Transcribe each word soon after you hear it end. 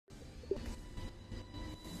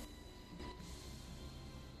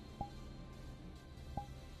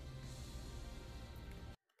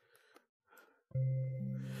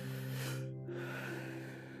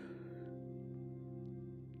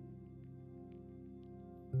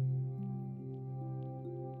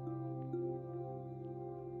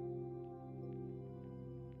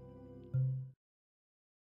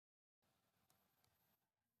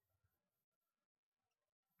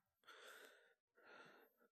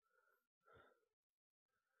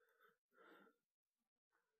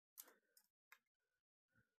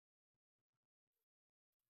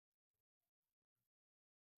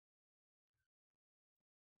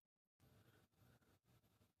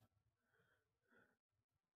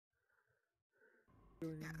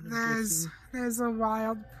There's a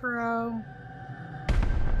wild pro.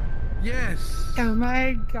 Yes. Oh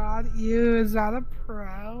my god, is that a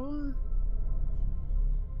pro?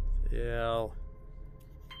 Yeah.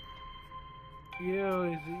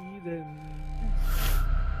 It's Eden.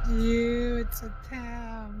 It's a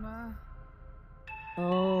Tam.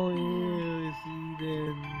 Oh, it's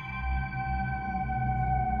Eden.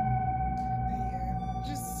 Yeah,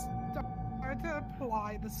 just start to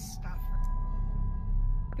apply the stuff.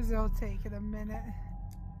 Because it'll take it a minute.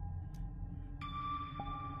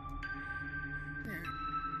 Yeah.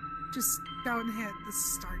 Just don't hit the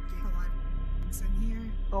start game it's in here.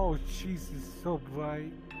 Oh, Jesus, so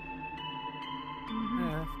bright.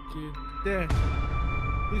 That's good. There.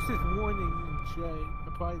 This is warning, Jay.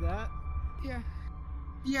 Apply that? Yeah.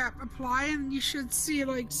 Yeah, apply and you should see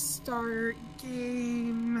like start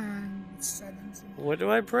game and settings. What do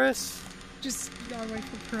I press? Just gotta wait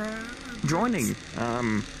for pro. Joining.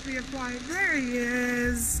 Reapply. There he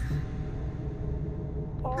is.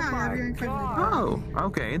 Oh my god. Oh,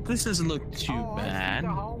 okay. This doesn't look too bad. I see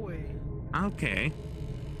the hallway. Okay.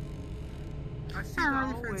 I see the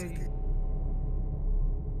hallway.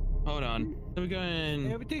 Hold on. Let me go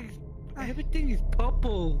in. Everything is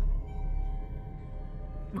purple.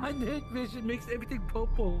 My night vision makes everything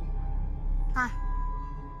purple.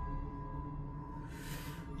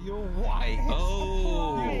 You're white.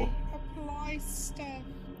 Oh. Apply stuff.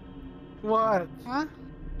 What? Huh?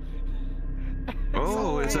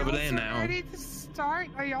 Oh, it's Are over y'all there now. ready to start?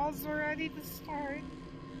 Are y'all ready to start?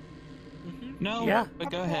 No, Yeah.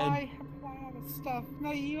 but go ahead. Apply all the stuff.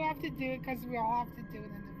 No, you have to do it because we all have to do it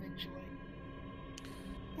individually.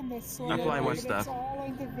 And this one, Apply what it's stuff? all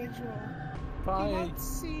individual. Fine. Let's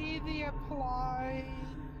see the apply.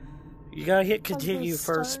 You gotta hit continue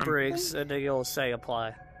start first, Briggs, and then you'll say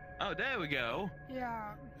apply. Oh, there we go.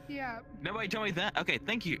 Yeah. Nobody told me that. Okay,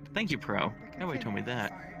 thank you, Pro. Nobody told me that.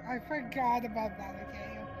 Sorry, I forgot about that.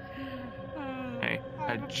 Okay.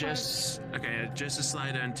 Okay, adjust the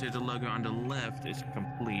slider until the logo on the left is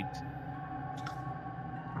complete.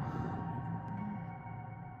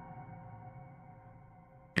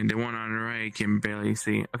 And the one on the right can barely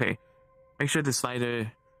see. Okay, make sure the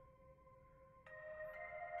slider.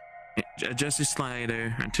 Adjust the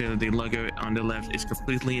slider until the logo on the left is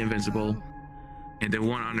completely invisible, and the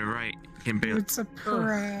one on the right can barely. It's a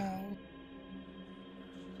pro.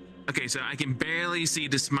 Okay, so I can barely see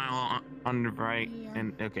the smile on the right, Yeah.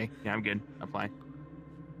 and okay, yeah, I'm good. Apply.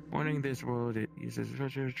 Warning: this world it uses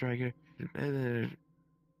virtual trigger.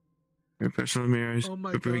 Personal mirrors. Oh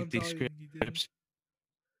my break god, these darling, scripts.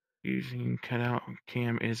 Using cutout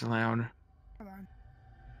cam is allowed. Hold on.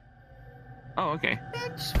 Oh, okay.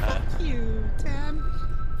 Bitch, fuck you, Tim.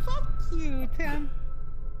 Fuck you, Tim.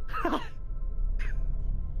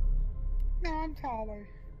 No, I'm taller.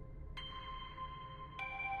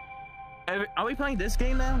 Are we playing this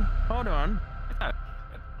game now? Hold on. I thought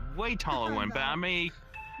a way taller one, but I may.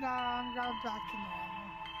 No, I'm going back to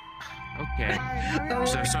normal. Okay. Alright,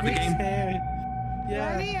 So start the game.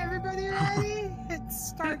 Yeah. ready? Everybody ready? It's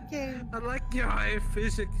start game. I like your higher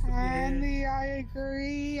physics. And I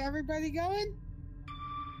agree. Everybody going?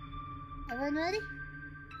 Everyone ready?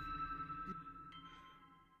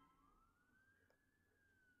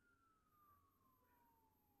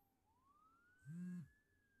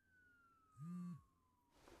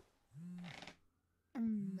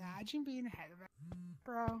 Imagine being ahead of it,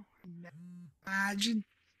 bro. Imagine.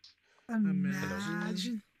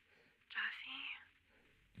 Imagine.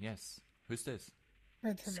 Yes. Who's this?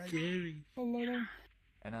 Scary. A little.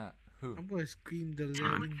 And who? I'm gonna scream the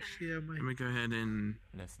living shit out my. Let me go ahead and.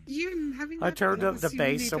 Listen. You having I that turned up voice, the you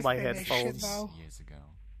bass need on to my finish it, headphones. though. Years ago.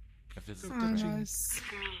 If this is Oh, correct. nice.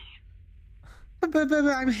 But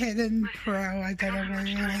I'm hidden pro. I don't know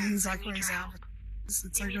where exactly where's out.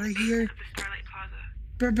 It's like right here. The Starlight Plaza.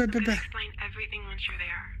 Explain Everything once you're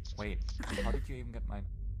there. Wait, how did you even get mine?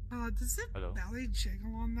 Does it Hello? belly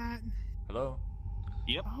jiggle on that? Hello?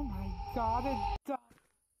 Yep. Oh my god, it does.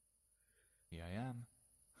 Here I am.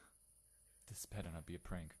 This better not be a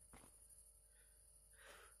prank.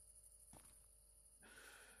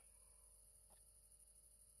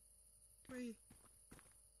 Hey,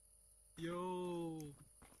 Yo.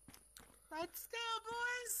 let's go,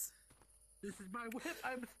 boys! This is my whip.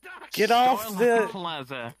 I'm stuck. Get off the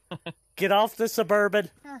Plaza. get off the Suburban.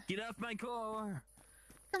 Get off my car.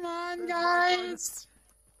 Come on, Where's my guys!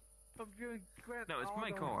 I'm doing Grand No, it's my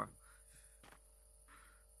Auto. car.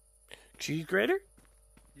 Cheese grater?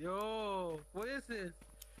 Yo, what is this?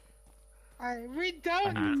 Alright, we I need a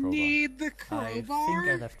don't crowbar. need the I crowbar. think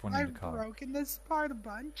I left one in the I've car. broken this part a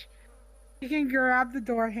bunch. You can grab the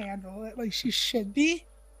door handle, at least you should be.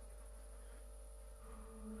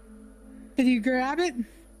 Did you grab it?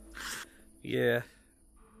 Yeah.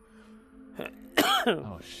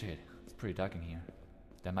 Oh shit, it's pretty dark in here.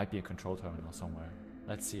 There might be a control terminal somewhere.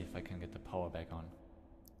 Let's see if I can get the power back on.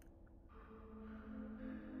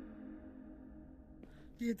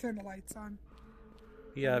 You turn the lights on.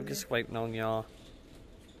 Yeah, I'm just waiting on y'all.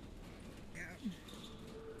 Yeah.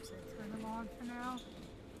 So turn them on for now.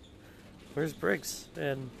 Where's Briggs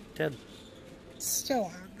and Ted? Still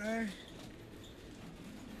out there.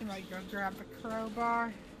 You might go grab the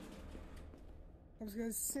crowbar. I was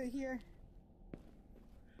gonna sit here.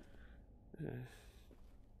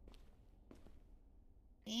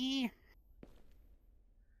 Eh.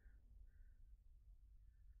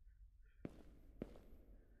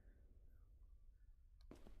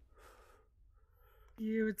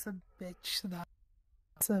 You, it's a bitch.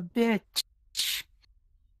 It's a bitch.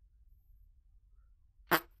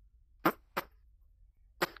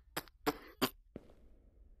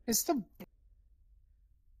 It's the.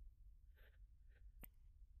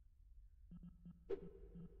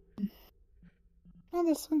 Oh,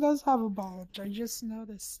 this one does have a bulge. I just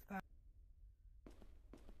noticed that.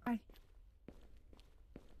 Hi.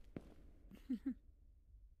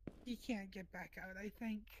 You can't get back out, I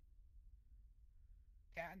think.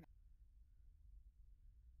 Yeah, no.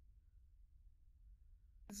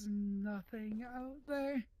 There's nothing out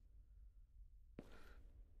there.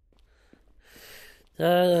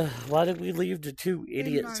 Why did we leave the two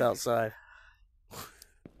idiots might. outside?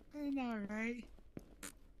 I know, right?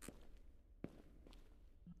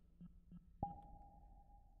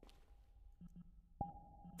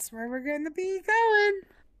 That's where we're gonna be going.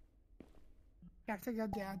 You have to go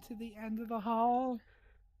down to the end of the hall.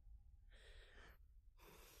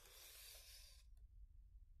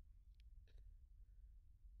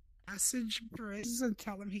 Message Briz and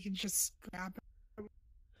tell him he can just grab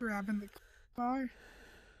in the car.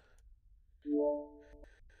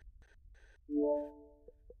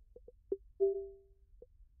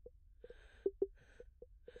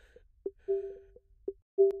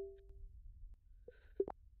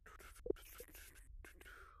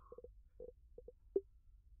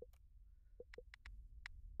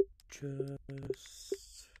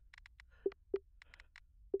 Just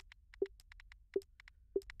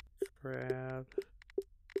grab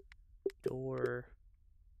door.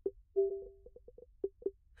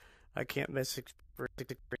 I can't message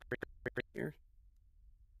here.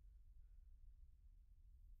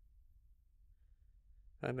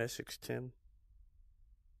 I messaged Tim.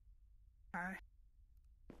 Hi.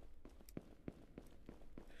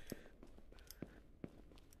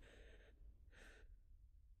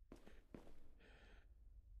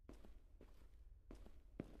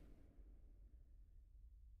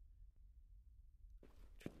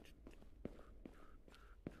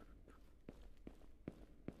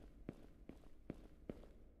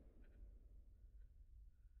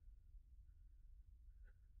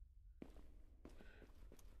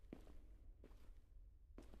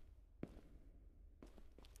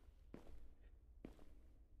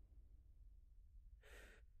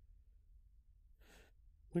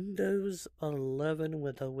 Windows 11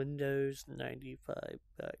 with a Windows 95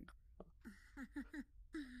 background.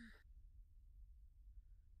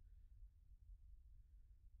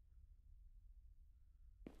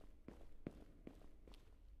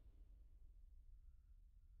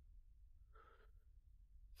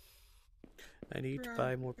 I need to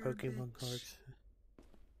buy more Pokemon cards.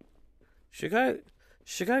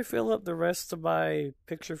 Should I fill up the rest of my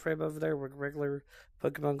picture frame over there with regular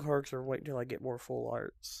Pokemon cards, or wait till I get more full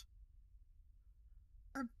arts?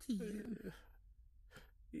 Up to you.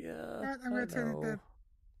 Yeah, I'm gonna turn know. the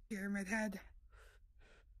pyramid head.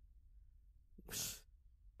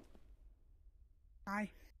 Hi.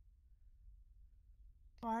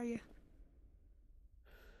 How are you?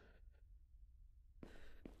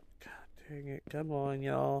 God dang it! Come on,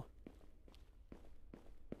 y'all.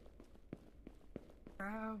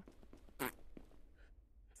 Bro.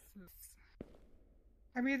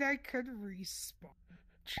 I mean, I could respawn.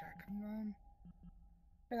 Check them.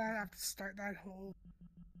 But I'd have to start that whole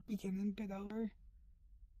beginning bit over.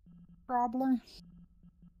 Probably.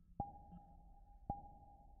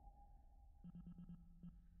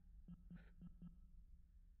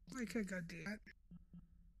 I could go do that.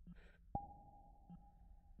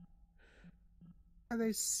 Are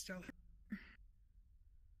they still?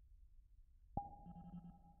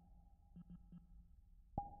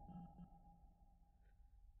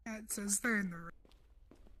 Yeah, it says they're in the room.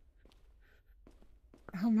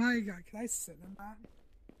 Oh my god, can I sit in that?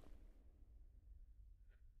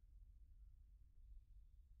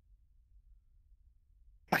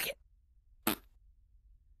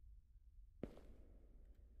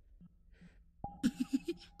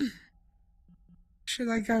 Should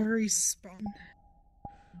I go respawn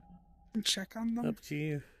and check on them? Up to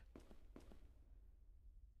you.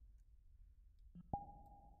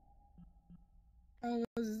 Oh,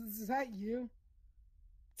 is that you?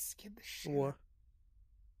 Skip the shit. What?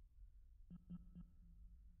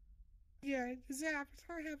 Yeah, does the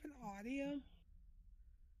avatar have an audio?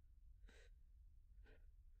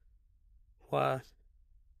 Why?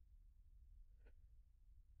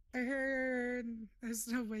 I heard there's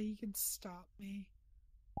no way you can stop me.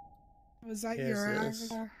 Was that Yes, your it is.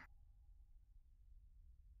 avatar?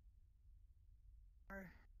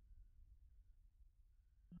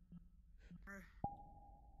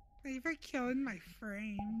 Thank you for killing my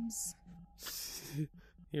frames.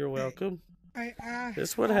 You're welcome.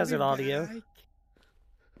 This one I'll has be an audio. back.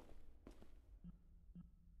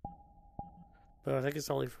 But I think it's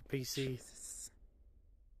only for PC. Jesus.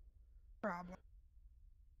 Problem.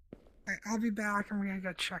 Alright, I'll be back and we're gonna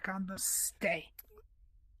go check on the stay.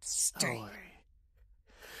 Stay.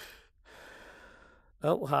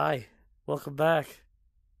 Oh, hi. Welcome back.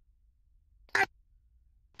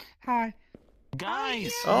 Hi.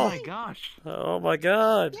 Guys! Oh. Oh my gosh! Oh my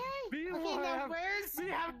god. Okay, now where's... We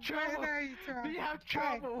have trouble. Where are you, Tara? We have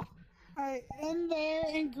trouble. Alright, in there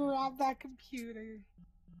and grab that computer.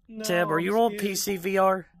 No, Tim, are you on scared. PC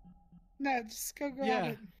VR? No, just go grab Yeah.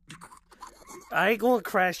 it. I ain't gonna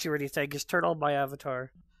crash you or anything. Just turn on my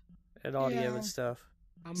avatar and audio Yeah. and stuff.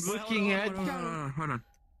 I'm looking at. Hold on.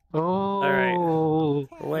 Oh.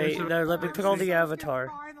 Alright. Wait, There's a- no, let me put on the avatar.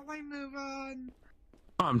 Finally move on.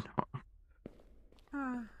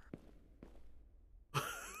 Uh,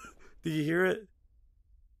 Do you hear it?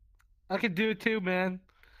 I can do it too, man.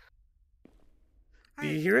 Do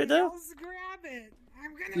you hear it though? Let's grab it.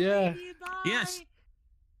 I'm gonna Yeah. leave you by. Yes.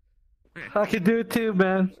 I can do it too,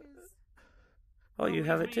 man. Oh, you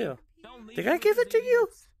have it too. Did I give it to you?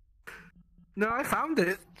 No, I found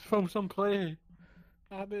it from some play.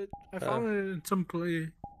 I found it in some play,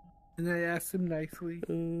 and I asked him nicely.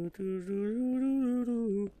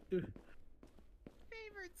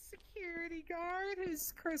 Favorite security guard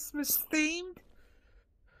who's Christmas themed.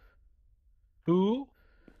 Who?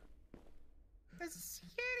 There's a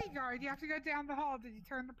security guard. You have to go down the hall. Did you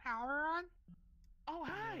turn the power on? Oh,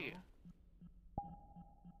 hi!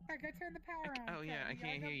 Yeah, go turn the power on. Oh yeah, I You gotta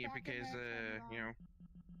can't go hear you back in because there and turn it on. you know,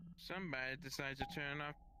 somebody decided to turn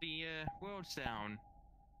off the world sound.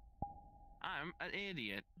 I'm an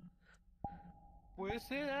idiot. Where is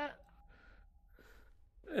it at?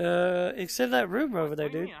 It's in that room over there,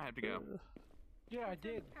 What do you dude. mean I have to go? Yeah, I Turn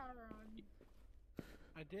did. the power on.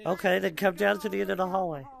 I did. Okay, then come down to the end of the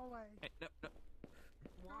hallway. Hey, no, no.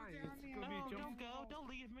 Why? down It's the gonna be a hall. jump. Don't go! Don't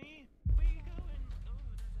leave me! Where you going?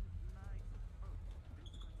 Oh,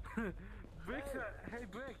 there's a nice. Brick, hey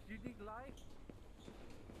Brick, you need light?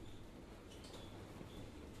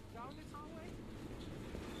 Down this hallway?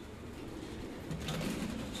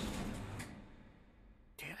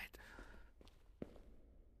 Damn it.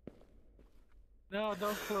 No,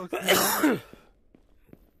 don't close it.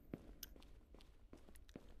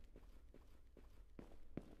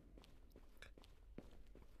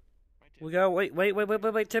 We go. Wait.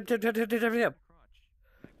 Tim.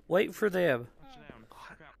 Wait for them. Crouch down.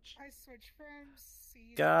 Crouch. I switched from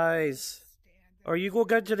seat. Guys, are you gonna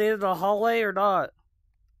go to the end of the hallway or not?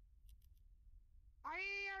 I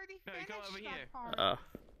already No, finished go over that here. part.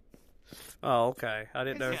 Oh, okay. I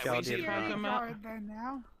didn't know It's if a y'all we see did or Parker security not. guard then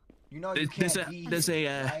now. You know you There's can't a- leave, there's a,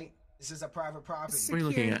 right? This is a private property. What are you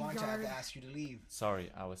looking at? Security Bunch I have guard. to ask you to leave.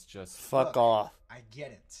 Sorry, I was just. Fuck Look. off, I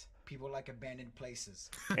get it. People like abandoned places.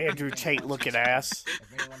 Andrew Tate looking ass.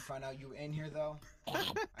 If anyone find out you in here though, I can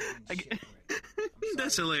shit for it. I'm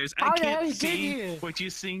That's sorry. hilarious. How I the hell can't you get see here? what you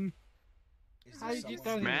sing. Is How there you get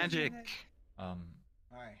someone down here? here? Magic. All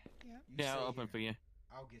right. Yeah. You Yeah, I'll stay open here. for you.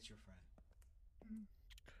 I'll get your friend.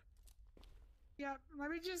 Yeah, let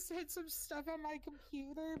me just hit some stuff on my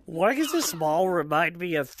computer. Why does this mall remind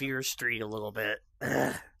me of Fear Street a little bit?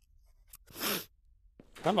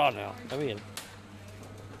 Come on now. Come in.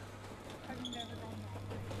 I've never done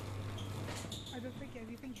that.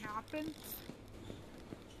 anything happens.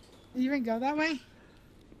 You even go that way?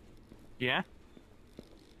 Yeah.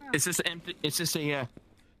 Oh. It's just empty. It's just a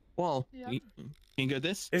wall. Yep. Can you go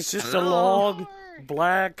this? It's just a Hello? long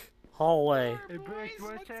black hallway. Hey, Brick, you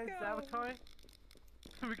wanna Let's change the go. avatar?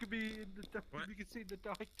 So we can be in the dark. What? We can see in the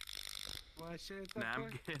dark. Wanna change Nah, that?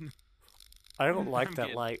 I'm kidding. I don't like I'm that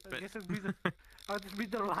good. light. I guess it'll be the. I'll just be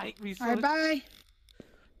the light we saw. Alright, bye.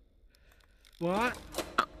 What?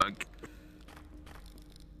 Okay.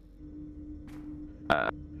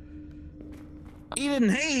 Eden,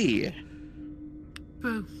 hey.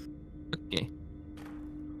 Boo. Okay.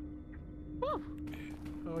 Woo.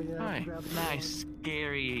 Oh yeah. Hi. grab the Nice,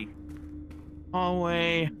 scary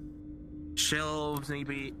hallway. Shelves,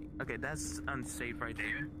 maybe. Okay, that's unsafe right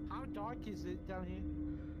there. How dark is it down here?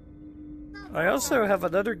 I also have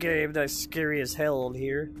another game that's scary as hell on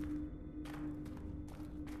here.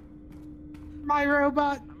 My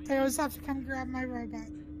robot. I always have to come grab my robot.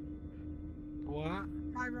 What?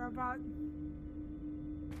 My robot.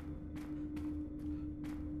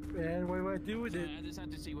 Man, what do I do with it? I just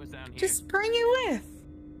have to see what's down here. Just bring it with.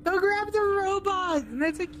 Go grab the robot. And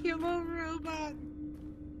that's a cute little robot.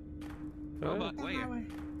 Robot, Go where? that way.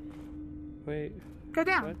 Wait. Go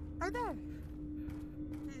down. What? Right there.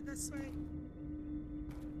 Okay, this way.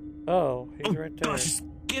 Oh, he's right there. Gosh,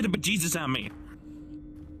 scared the bejesus out of me.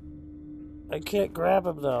 I can't grab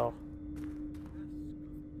him though.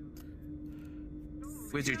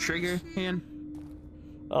 Where's your trigger hand?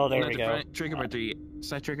 Oh, there Not we the go. front trigger, but the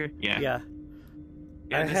side trigger? Yeah. Yeah.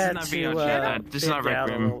 I this had is not to VR. This is bend not Rec down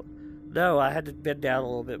a Room. little. No, I had to bend down a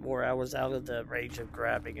little bit more. I was out of the range of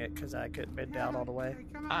grabbing it because I couldn't bend down all the way. Okay,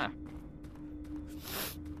 come Ah. on.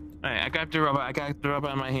 Alright, I got the robot. I got the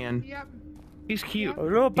robot in my hand. Yep. He's cute. Yep.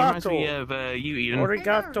 He reminds me Roboto. of you, Eden.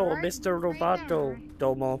 Origato, right? Mr. I know, Roboto. right?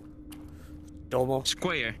 Domo. Domo.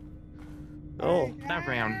 Square. Oh. Hey, not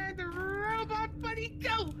round. The robot buddy,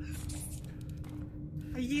 go!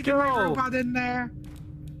 I yeeted Go! my robot in there.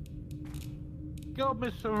 Go,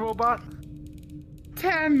 Mr. Robot.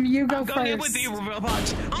 Tim, you go I'm first. going in with the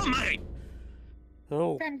robots. Oh my!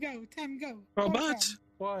 Oh. Tim, go. Tim, go. Robots?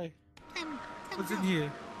 Why? Tim, Tim, What's go. in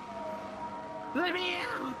here? Let me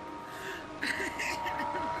out!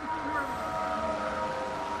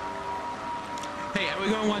 Hey, are we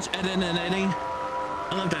going to watch Ed and Eddie?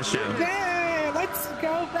 I love that show. Yeah, let's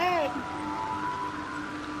go bed.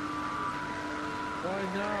 Why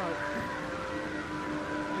not?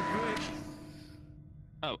 The Brick.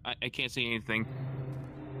 Oh, I can't see anything.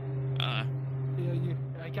 Yeah,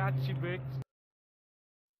 I got you, Brick.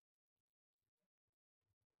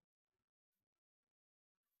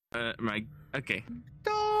 Okay.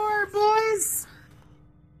 Door, boys.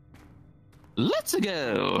 Let's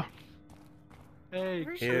go. Hey,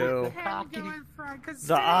 We Ew. should let him Cocky. go in front, 'cause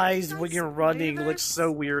The Tim, eyes when let's you're running play look this.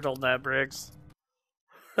 so weird on that, Briggs.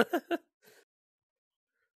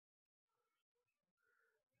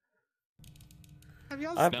 Have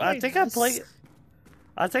y'all I played think I this? played.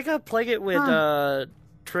 I think I played it with Huh.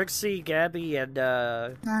 Trixie, Gabby, and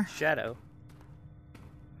Nah. Shadow.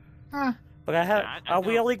 Huh. But I had Yeah, I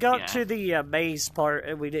we don't- only got yeah. to the maze part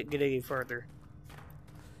and we didn't get any further.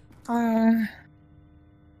 can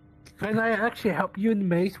I actually help you in the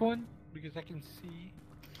maze one? Because I can see.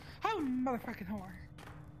 Oh, motherfucking whore.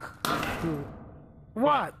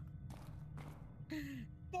 What?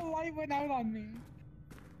 The light went out on me.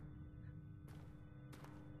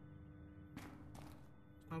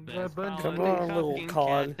 I'm Let's gonna Come follow on, the little talking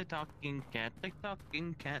cod. cat, the talking cat, the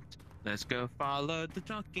talking cat. Let's go follow the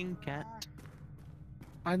talking cat.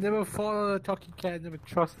 I never follow a talking cat. I never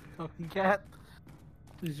trust a talking cat.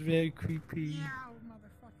 It's very creepy. Yeah,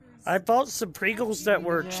 motherfuckers. I bought some Pringles that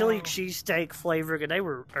were chili Yeah. cheesesteak flavored, and they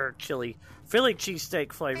were chili Philly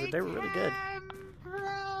cheesesteak flavored. They were really good.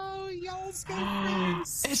 Bro, y'all's go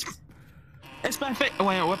first. It's my face.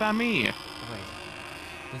 Wait, what about me? Wait.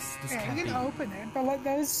 This Yeah, can't you be. can open it, but let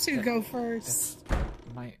those two That- go first.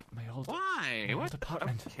 That's my old Why? my old What?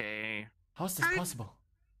 apartment. Okay. How's this possible?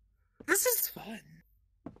 This is fun.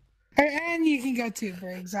 And you can go too,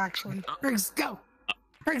 Briggs, actually. Briggs, go!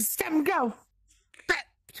 Briggs, Tim, go!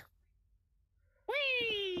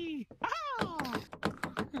 Whee! Oh!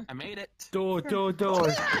 I made it. Door.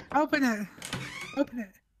 Open it. Open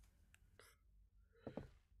it.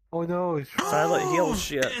 Oh no, it's Silent Hill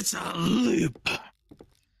shit. It's a loop.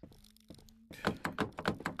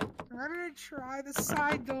 Remember to try the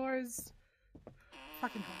side doors.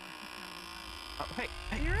 Fucking Oh, hey,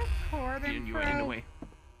 hey. You're recording, You were in the bro. way.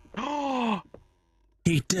 Oh!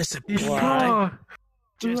 He disappeared. Why?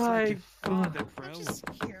 Just like your Life. father, bro. I'm just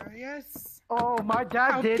curious. Oh, my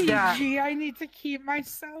dad How did that. PG I need to keep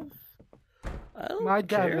myself. I don't My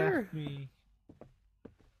dad care. left me.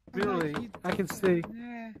 Really? I can see.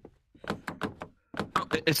 Yeah. Oh,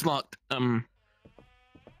 it's locked.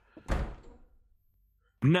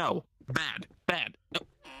 No. Bad. No.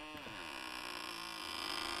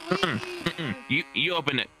 You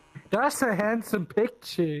open it. That's a handsome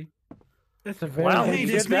picture. That's a very Wow, Hey,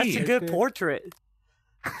 that's that's a good portrait.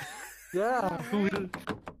 Yeah.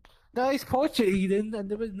 Nice portrait, Eden. I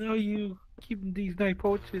never know you keeping these nice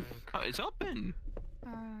portraits. Oh, it's open.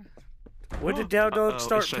 When did Down Dog Uh-oh,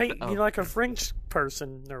 start it shut painting you the- like a French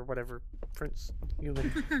person or whatever? French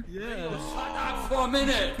human. Yeah. Shut up for a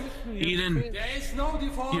minute! Eden, There is no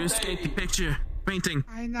default you escaped the lady. picture. Painting.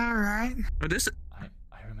 I know, right? Oh, this I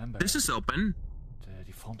remember. is open. The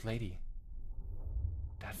deformed lady.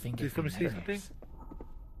 That thing Did gave me someone say something? nightmares.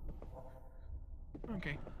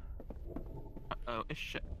 Okay. Uh-oh, it's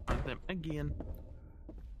shut on them again.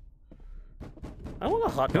 I want a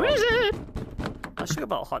hot dog. Who is it? I should have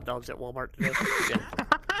bought hot dogs at Walmart today.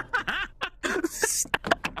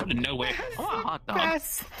 Out of nowhere. I want a hot dog.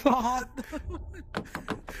 Best thought.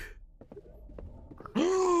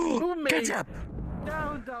 Who made Ketchup.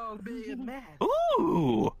 Down Dog being mad?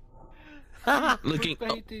 Ooh. Looking. Oh,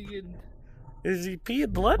 Painting and... Is he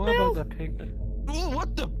peeing blood What now? about the pig?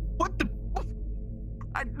 what the?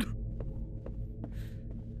 I,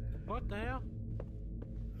 What the hell?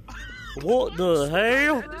 What the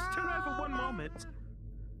hell? I just turned around for one moment.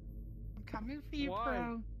 I'm coming for you, Why?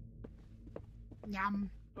 Pro. Yum.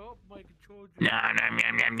 Oh, my controller.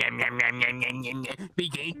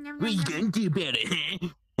 We gonna do better,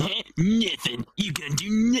 huh? Nothing. You gonna do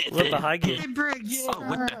nothing. Look behind you. Hey, Briggs. Oh,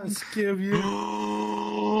 what the? Let's give you.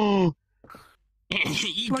 You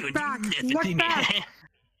Look gonna back, do nothing look to me, back.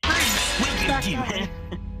 huh? What you Back gonna that do, way.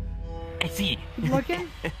 huh? I see. Looking?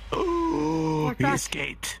 Oh, Look he back.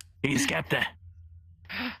 escaped. He escaped.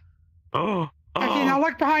 Oh. Okay, now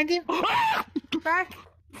look behind you. Back.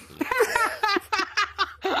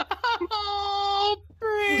 Oh,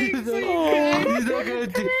 Briggs. He's not gonna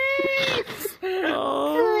do.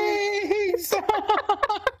 Briggs.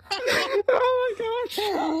 Oh my gosh.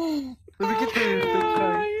 Let me get the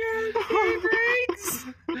Oh, Briggs.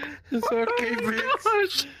 It's okay, Briggs.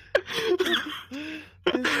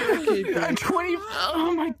 It's okay, Briggs. I'm 20.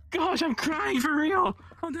 Oh my gosh, I'm crying for real.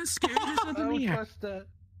 Oh, that's scary. There's I nothing don't here. trust that.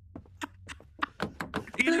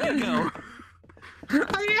 You gotta go.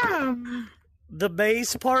 I am. The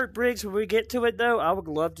maze part, Briggs, when we get to it, though, I would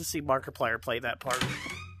love to see Markiplier play that part.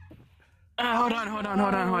 Hold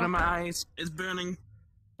on. My eyes is burning.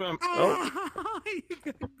 Oh, you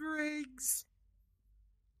got Briggs.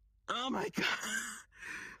 Oh my god.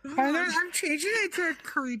 I'm changing it to a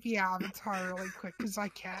creepy avatar really quick because I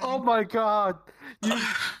can. Oh my god. You.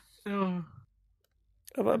 Oh.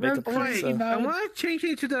 How about make a Wait, pizza? no. I want to change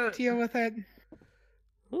it to the. Deal with it.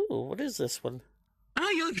 Ooh, what is this one? Oh,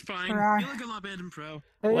 you look fine. Right. You look a lot better than Pro.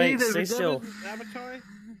 Wait, the stay still. redundant Avatar?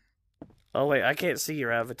 Oh, wait, I can't see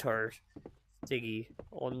your avatar thingy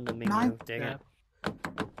on the menu. Mine? Dang Yeah. it.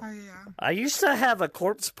 Oh yeah. I used to have a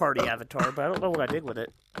corpse party avatar, but I don't know what I did with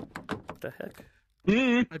it. What the heck?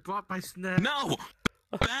 I brought my snack. No!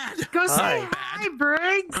 Bad! Go say Hi. hi,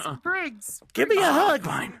 Briggs. Uh-uh. Briggs. Give me a hug!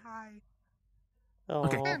 Fine. Hi. Oh.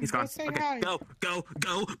 Okay, Come, he's go gone. say Okay, hi. go.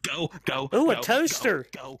 Ooh, a go, toaster.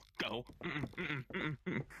 Go.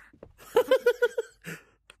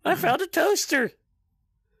 I found a toaster!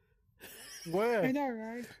 I Where? know,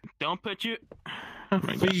 right? Don't put you. Oh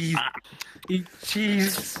my god. Please. Eat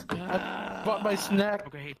cheese. I bought my snack.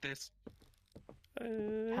 Okay, hate this.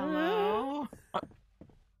 Hello?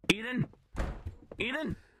 Eden?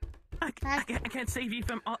 I can't save you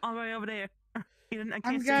from all the way over there. Eden, I I'm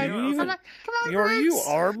can't good. save you. Come on, Are you Briggs.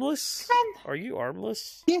 armless? Come on. Are you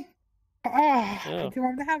armless? Yeah. Oh, Yeah. I do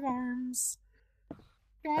want to have arms.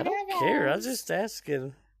 I don't care, I was just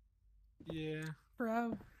asking. Yeah.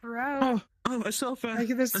 Bro. Oh, a sofa. Like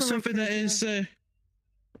this A so sofa that weird. is,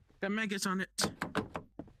 got maggots on it.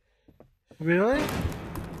 Really?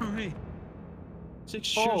 Oh, hey.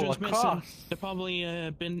 6 Oh, children's a missing. cost. They're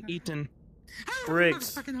probably, been eaten.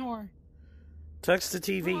 Briggs. Fucking whore. Touch the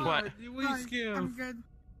TV. What? We I'm give. good.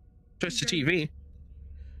 Touch the TV.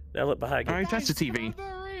 Now look behind you. Alright, touch the Guys, come TV. out of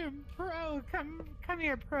the room. Pro, come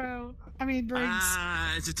here, Pro. I mean, Briggs.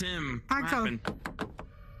 Ah, it's a Tim. What Uncle. happened?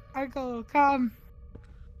 Uncle, come.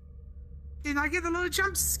 Did I get a little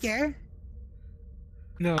jump scare?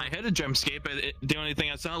 No. I had a jump scare, but the only thing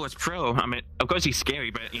I saw was Pro. I mean, of course he's scary,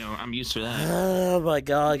 but, I'm used to that. Oh my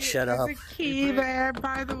god, shut There's up. a key there,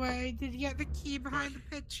 by the way. Did you get the key behind the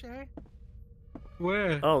picture?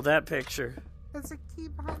 Where? Oh, that picture. There's a key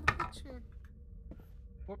behind the picture.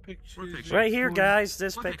 What picture? What is picture? it? Right here, Where? guys,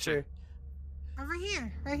 this What picture. Over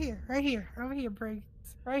here, right here, over here, Briggs.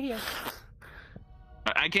 Right here.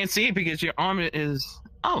 I can't see it because your arm is.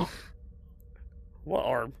 Oh. What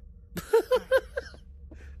arm?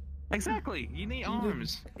 Exactly. You need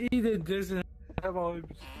arms. Eden doesn't have arms.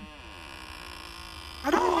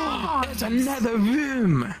 I don't have arms. There's another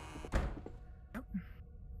room.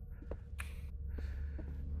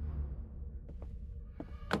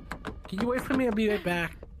 Can you wait for me? I'll be right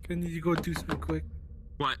back. I need to go do something quick.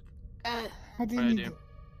 What? What do you do?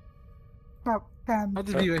 Oh, I'll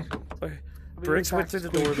just be right. Briggs went through the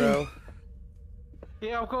door though.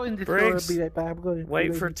 Yeah, I'll go in the Briggs, door. I'll be right back. I'm going.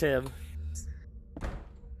 Wait for Tim.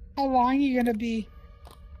 How long are you gonna be?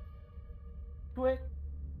 Quick.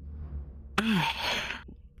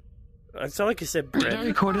 I sound like you said Did I Brett.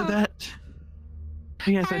 recorded that?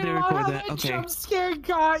 Yes, I did record that. The Okay. jump scare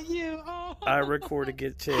got you. Oh. I recorded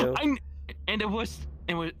it too. And the worst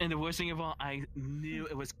thing of all, I knew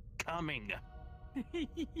it was coming.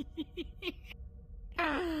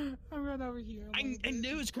 I'm right over here. I knew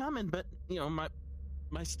it was coming, but you know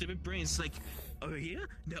my stupid brain's like, over here,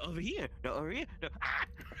 no, over here, no, over here, no. Ah!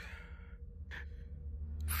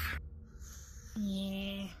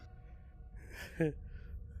 Yeah.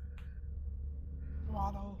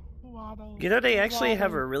 Waddle. You know, they actually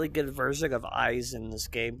have a really good version of Eyes in this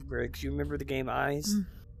game, Briggs. You remember the game Eyes?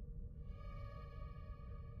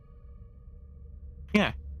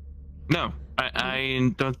 Yeah. No,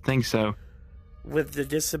 I don't think so. With the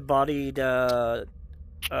disembodied, like,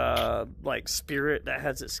 spirit that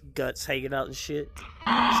has its guts hanging out and shit.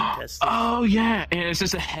 Oh, yeah, and it's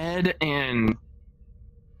just a head and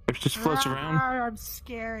it just floats around. I'm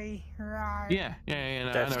scary. Rawr. Yeah, no, I know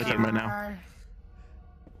what you're talking about now.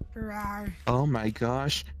 Rawr. Oh my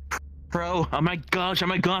gosh. Bro, oh my gosh.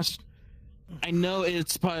 I know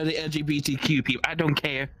it's part of the LGBTQ people. I don't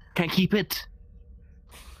care. Can I keep it?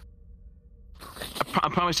 I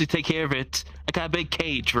promise to take care of it. I got a big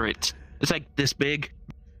cage for it. It's like this big.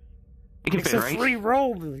 It can It's fit, a right? free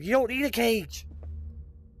roam. You don't need a cage.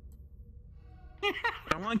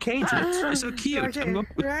 I want a cage. It's so cute. Okay,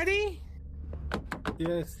 ready?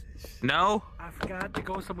 Yes. No. I forgot to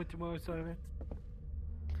go somewhere tomorrow, so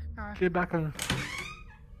I Uh, get back on.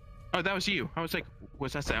 Oh, that was you. I was like,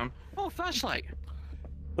 what's that sound? Oh, flashlight.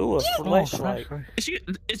 Ooh, a flashlight.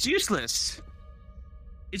 It's useless.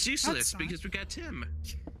 It's useless That's not- because we got Tim.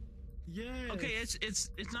 Yeah. Okay, it's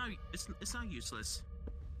not useless.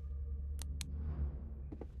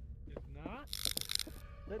 If not,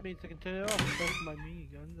 that means I can turn it off. That's my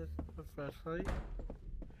minigun. That's a flashlight.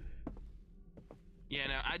 Yeah,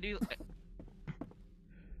 no, I do.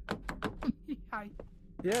 Hi.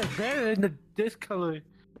 Yeah, it's better than this color.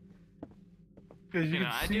 Cause you You know,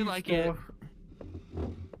 can I see do like it. stuff.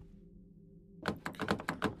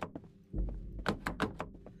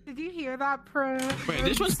 Did you hear that, Pro? Wait,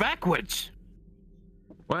 this one's backwards.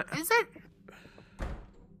 What? Is it?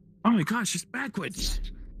 Oh my gosh, it's backwards.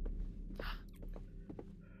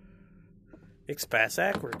 It's past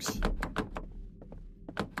backwards.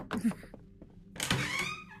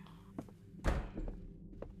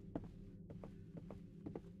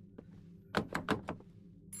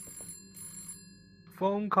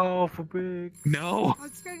 Phone call for Big. No.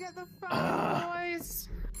 Let's go get the phone, boys.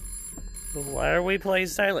 Why are we playing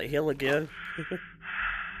Silent Hill again?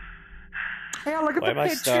 Hey, look at Why the am I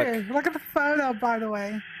picture. Look at the photo, by the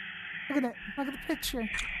way. Look at it. Look at the picture.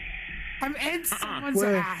 I'm in someone's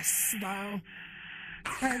Where? ass, though.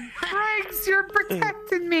 And Briggs, you're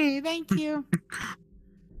protecting me. Thank you.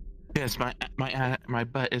 Yes, my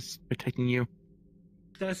butt is protecting you.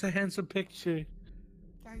 That's a handsome picture.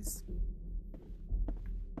 Guys.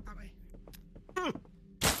 That way.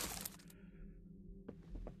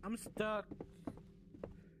 I'm stuck.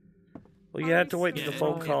 Well, you have to wait till the Yeah.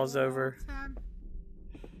 phone call's over.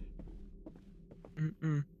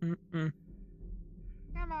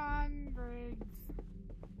 Come on, Briggs.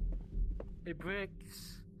 Hey,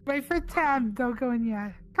 Briggs. Wait for Tim. Don't go in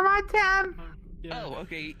yet. Come on, Tim. Yeah. Oh,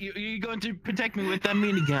 okay. You're going to protect me with that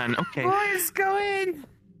minigun. Okay. Boys, go in.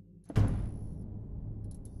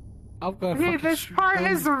 I'm gonna Okay, fucking this shoot part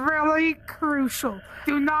them. is really crucial.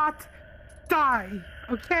 Do not die,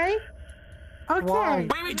 okay? Okay. Why?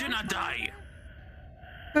 Wait, we do not die.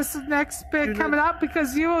 This is next bit Do coming not- up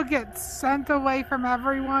because you will get sent away from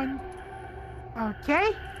everyone. Okay?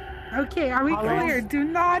 Okay, are we How long- clear? Do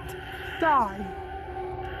not die.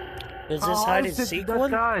 Is this Oh, hide and shit, seek that one?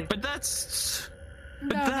 guy. But that's No,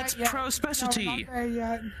 that's not yet. pro specialty. No, not there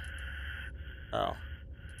yet. Oh.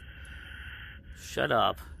 Shut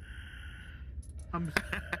up. I'm.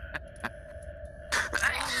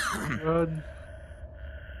 Run.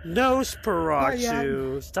 No,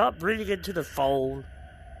 Sparachu. Stop bringing it to the phone.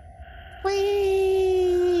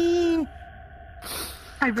 Whee!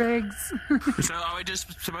 Hi, Briggs. So are we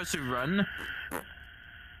just supposed to run?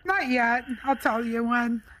 Not yet. I'll tell you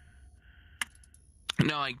when.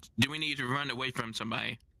 No, like, do we need to run away from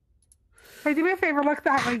somebody? Hey, do me a favor. Look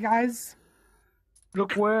that way, guys.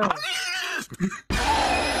 Look where?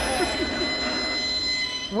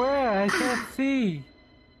 Where? I can't see.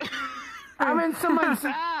 I'm in someone's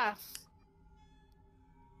ass.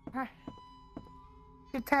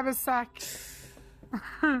 Just have a sec.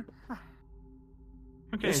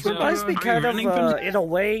 Okay, This so reminds me are we kind of, running from- in a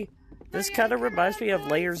way, this kind of reminds me of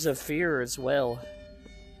Layers of Fear as well.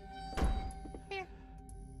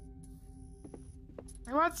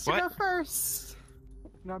 Who wants to go first?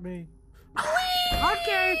 Not me.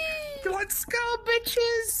 Okay, let's go,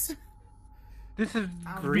 bitches. This is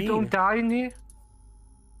Green. We don't die in here.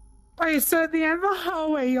 Okay, so at the end of the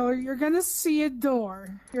hallway, you're gonna see a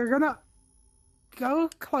door. You're gonna go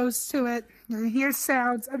close to it. You're gonna hear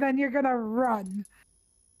sounds, and then you're gonna run.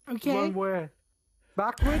 Okay? Run where?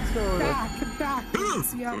 Backwards or?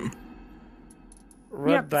 Backwards, yep.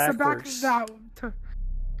 Run backwards. So back that.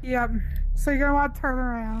 Yep. So you're gonna want to turn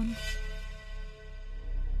around.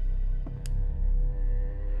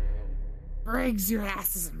 Briggs, your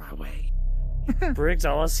ass is in my way. Briggs,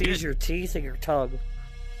 all I see is your teeth and your tongue.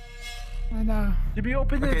 I know. Did we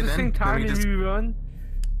open it Okay, at the then. same time Then we and just- we run?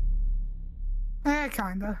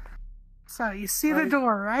 Kinda. So you see the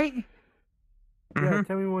door, right? Yeah,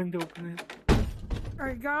 tell me when to open it.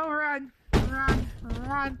 Alright, go, run.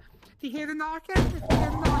 Run. Do you hear the knocking? If you hear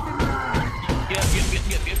the knocking, run. Yep.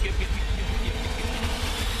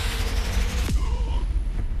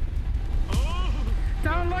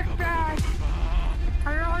 Don't look back.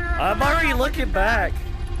 I'm already looking back.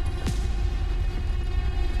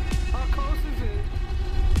 How close is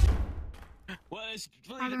it? Well,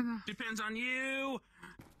 I don't know. depends on you.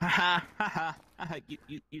 Ha ha.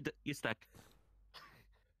 You stuck.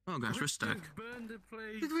 Oh gosh, we're stuck. Burn the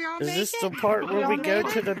place. Did we all Is make this it? the part Did where we all go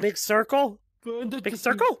make to it? the big circle? Burn the Big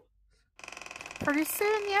circle? Pretty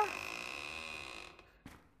soon, yeah.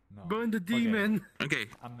 No. Burn the Forget it. demon. Okay.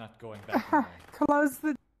 I'm not going back in there. Close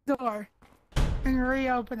the door and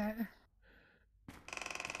reopen it.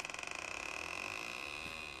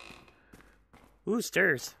 Ooh,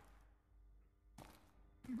 stairs.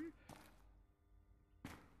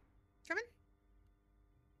 Coming?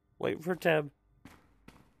 Wait for Tab.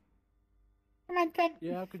 Come on, Ted.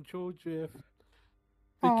 Yeah, control drift.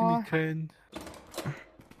 Aw. Making me 10.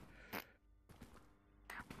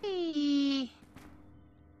 Eee.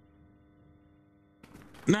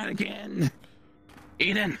 Not again.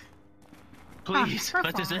 Eden. Please, we're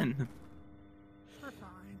let us fine. in. We're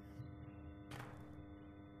fine.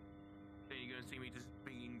 Are you gonna see me just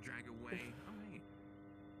being dragged away? Oh, hey.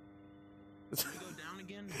 Can we go down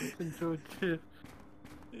again? Control drift.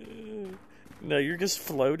 No, you're just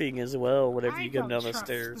floating as well whenever I you go don't down the trust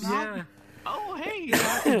stairs. that. Yeah. Oh, hey.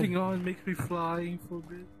 Everything on makes me flying for a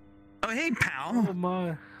bit. Oh, hey, Oh pal.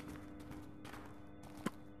 my.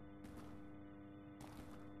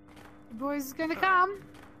 The boys gonna come.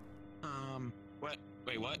 What?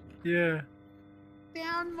 Wait, what? Yeah.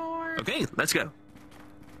 Down more. Okay, let's go.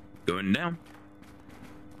 Going down.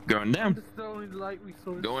 Going down. This is the only light we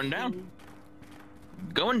saw. Going down.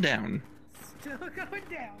 Going down. Still going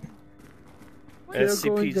down. Still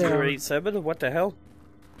going down. SCP-087? What the hell?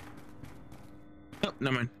 Oh,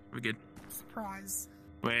 never mind. We're good. Surprise.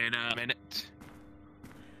 Wait a minute.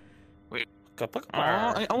 Wait. Oh,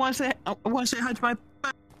 I want to say hi to my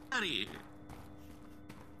buddy.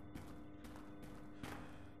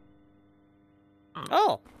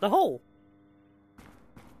 Oh, the hole.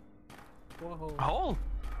 Whoa. Hole.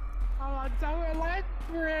 Oh, don't let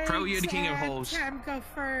Briggs Pro, you're the king of and holes. Tem go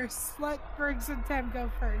first. Let Briggs and Tem go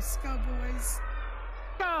first. Go, boys.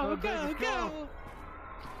 Go, baby, go.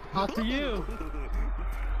 After you.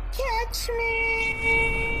 Catch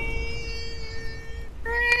me!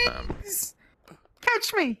 Briggs!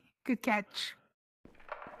 Catch me! Good catch.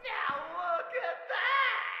 Now look at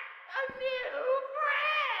that! A new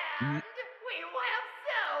friend! We will have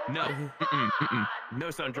so No. much fun! No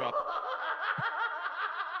sun drop.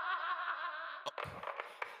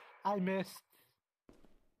 I missed.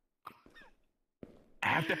 I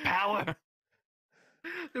have the power.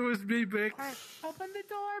 It was me, Bix. Alright, open the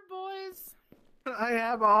door, boys. I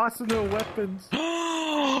have arsenal weapons.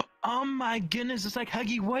 Oh my goodness, it's like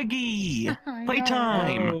Huggy Wuggy. I know.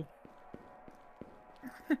 Playtime. Oh.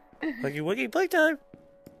 Huggy Wuggy playtime.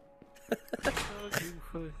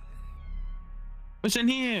 What's in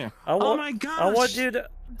here? Oh my gosh! I want you to.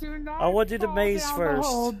 Do not I want to do the fall maze down first. The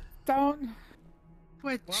hole. Don't.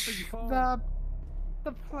 Which What if you fall?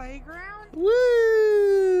 the playground?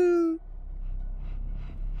 Woo!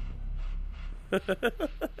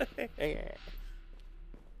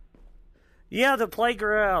 Yeah, the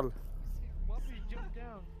playground. What if you jump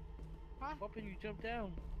down? What if you jump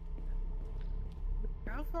down?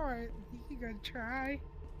 Go for it. You can go try.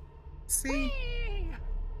 See?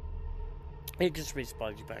 It just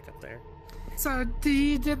respawns you back up there. So,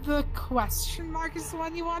 did the question mark is the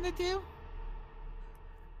one you want to do?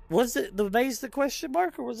 Was it the maze the question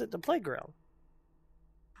mark, or was it the playground?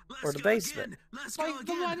 Or the basement? Like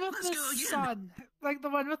the one with the sun. Like the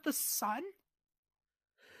one with the sun?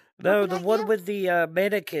 No, the one with the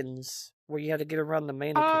mannequins, where you had to get around the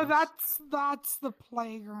mannequins. Oh, that's the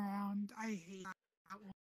playground. I hate that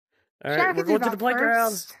one. Alright, we're going to the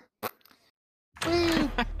playground. Wait.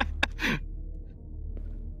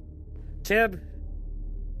 Tim.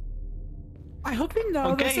 I hope you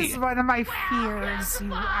know this is one of my fears,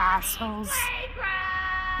 you assholes.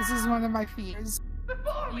 This is one of my fears.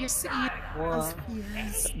 You see those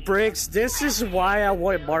fears. Briggs, this is why I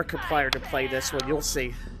want Markiplier to play this one. You'll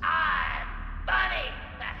see. I'm Bunny,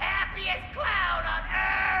 the happiest clown on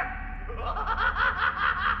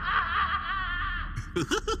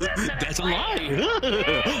Earth. That's a lie.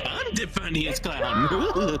 I'm the funniest clown.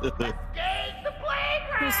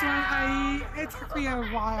 This one, it took me a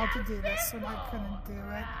while to do this one. I couldn't do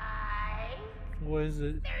it. What is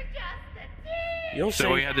it? You'll see. So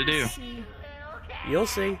what we had to do? You'll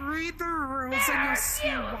see. Read the rules and you'll see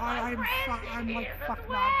why I'm like, fuck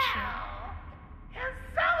that shit. And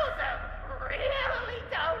some of them really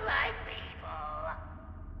don't like people.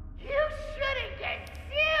 You shouldn't get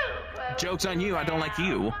too close. Joke's on you, I don't like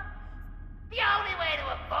you. The only way to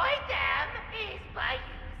avoid them is by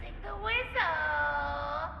using the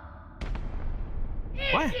whistle.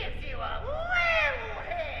 It gives you a little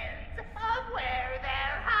hint of where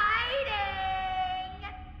they're hiding.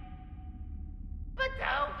 But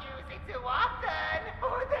don't use it too often,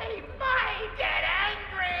 or they might get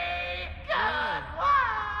angry. Good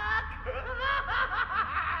luck.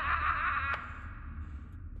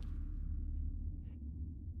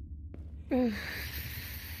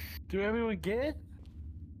 Do everyone get it?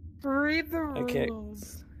 Read the Okay.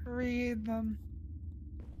 rules. Read them.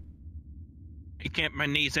 I can't, my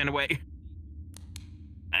knee's in the way.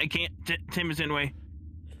 I can't, Tim is in the way.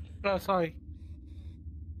 Oh, sorry.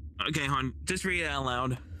 Okay, hon, just read it out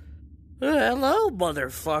loud. Hello,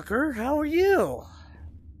 motherfucker. How are you?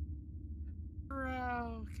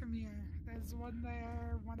 Bro, come here. There's one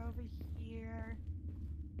there, one over here.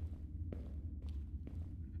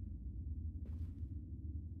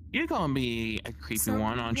 You're gonna be a creepy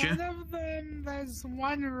one, aren't you? One of them, there's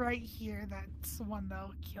one right here that's the one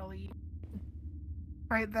that'll kill you.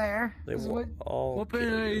 Right there. They There's will one- all What kill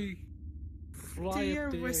can you. I fly Do up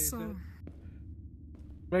your there? whistle.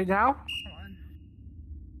 Right now? Come on.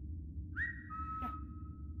 Yeah.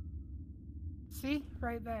 See?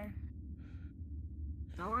 Right there.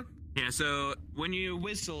 That one? Yeah, so when you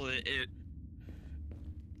whistle it, It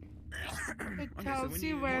so tells when you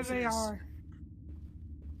you where whistle they this- are.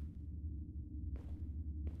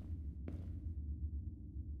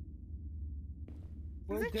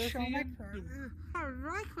 Does it show my pronoun? Oh,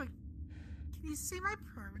 right quick. Can you see my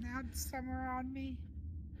pronoun somewhere on me?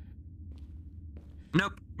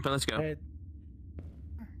 Nope, but let's go. Head.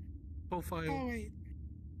 Profile. Oh, wait.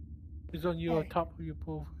 It's on your Hey. top of your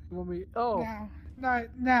profile. You want me? Oh, Now. No,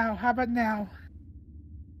 now. How about now?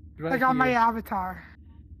 right Like on my here. avatar.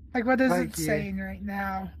 Like, what is Right it here. saying right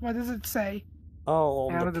now? What does it say? Oh,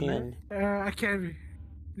 on Out the of the pin. I can't read.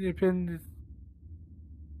 The pin is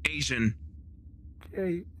Asian.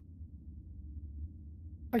 okay.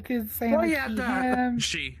 Like, is it saying Oh, like yeah, he, that. him?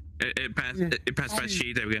 She. It passed. Yeah. It passed by I-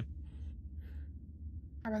 she. There we go.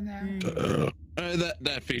 How about now?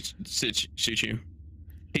 That suits you.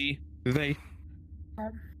 He. They.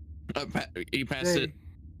 He passed Hey. it.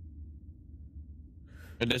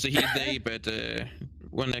 There's a he, they, but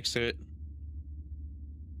one next to it.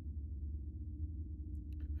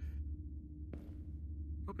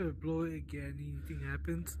 I'm gonna blow it again. Anything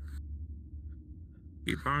happens?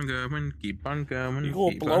 Keep on going. Keep on going. You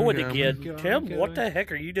gonna keep blow on it going. again? Go, Tim, go. what the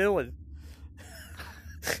heck are you doing?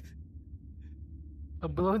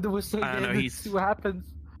 I'm blowing the whistle I again. know, and he's- see what happens.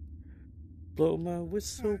 Blow my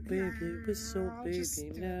whistle, baby, whistle, I'll baby. just do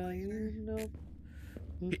it Now later. you know.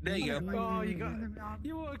 There you go. Oh, you got it.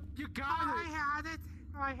 You got I it. had it.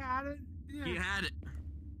 I had it. Yeah. You had it.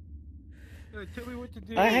 Tell me what to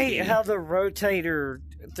do. I hate how the rotator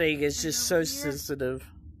thing is just so Over here. sensitive.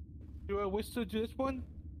 Do I whistle to this one?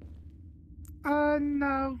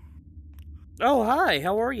 No. Oh, hi.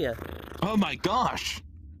 How are you? Oh my gosh.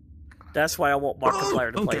 That's why I want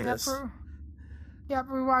Markiplier to play okay. this. Yep,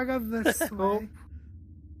 we want to go this way.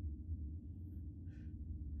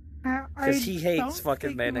 Because he hates don't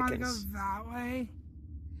fucking think we wanna mannequins. go that way.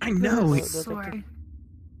 I know. This way.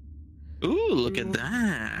 Ooh, look at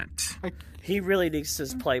that. He really needs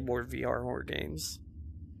to play more VR horror games.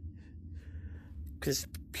 Because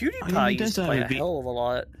PewDiePie used to play a hell of a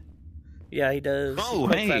lot. Yeah, he does. Oh,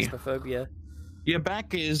 He hey. Phasmophobia. Your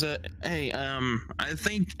back is hey,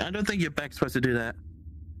 I don't think your back's supposed to do that.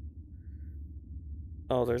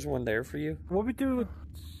 Oh, there's one there for you? What we do with...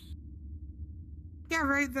 Yeah,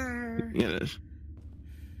 right there. Yeah, it is.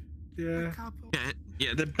 Yeah.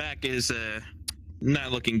 Yeah, the back is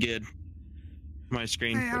not looking good. My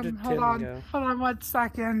screen. Hey, Where did hold Tim on. go? Hold on 1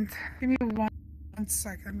 second. Give me one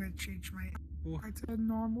second. I'm going to change my to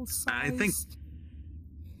normal size. I think.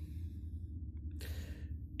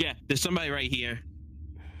 Yeah, there's somebody right here.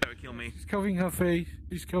 That would kill me. She's covering her face.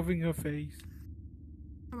 She's covering her face.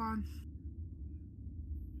 Come on.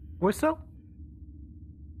 Whistle?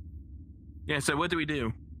 Yeah, so what do we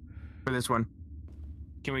do for this one?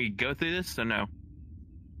 Can we go through this or no?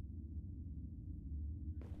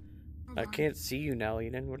 I can't see you now,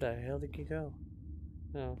 Eden. Where the hell did you go?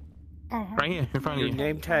 No. Oh, Right here, in front of Your you.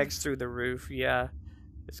 name tag's through the roof, yeah.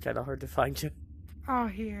 It's kind of hard to find you. Oh,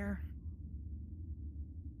 here.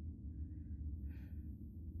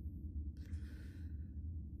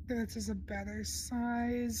 This is a better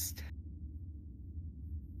sized.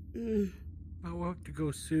 I'll have to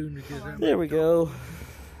go soon because I'm... There we go.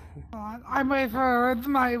 Hold on. I'm waiting for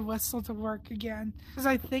my whistle to work again. Because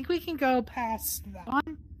I think we can go past that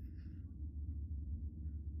one.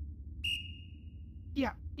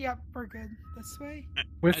 Yep, we're good. This way?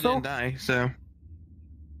 Whistle? I didn't die, so.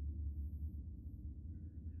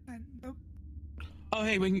 And, nope. Oh,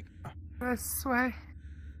 hey, we can. This way.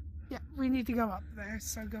 Yeah, we need to go up there,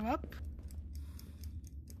 so go up.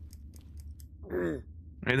 Hey,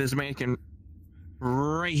 there's a mannequin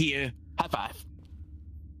right here. High five.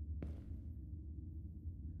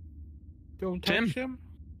 Don't Tim? touch him.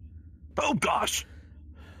 Oh gosh.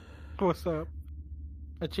 What's up?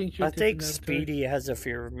 I changed your I think different avatar. Speedy has a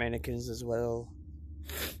fear of mannequins as well.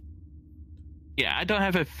 Yeah, I don't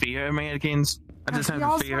have a fear of mannequins. I just have a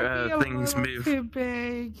Y'all's fear might be of a things little move. Too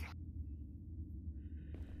big.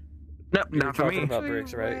 Nope, You were not for talking me. about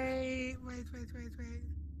bricks, right? Wait.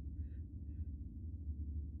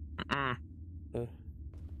 Mm-mm.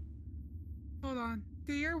 Hold on.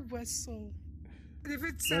 Do your whistle. And if it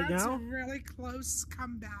Right sounds now? really close,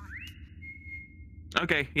 come back.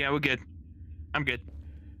 Okay, yeah, we're good. I'm good.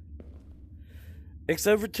 It's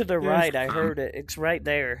over to the Yes, right, I heard it. It's right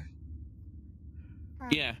there.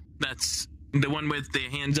 Yeah, that's the one with the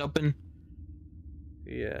hands open.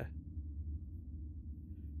 Yeah.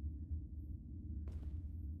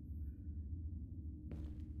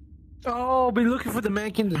 Oh, I'll be looking for the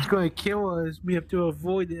mannequin that's going to kill us. We have to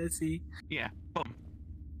avoid it, see? Yeah, boom.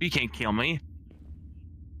 You can't kill me.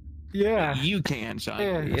 Yeah. You can, son.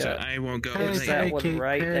 Yeah. So I won't go It's there. that one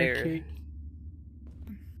right there. Pancake.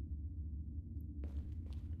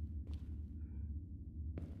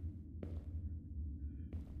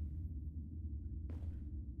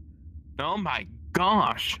 Oh my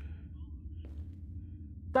gosh.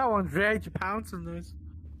 That one's ready to pounce on us.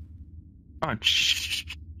 Oh,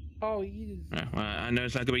 shh. Oh, he is. Well, I know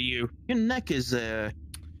it's not gonna be you. Your neck is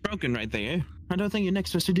broken right there. I don't think your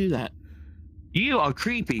neck's supposed to do that. You are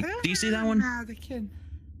creepy. Do you see that one? Mannequin.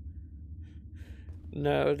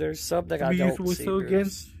 No, there's something I We use don't see. whistle again?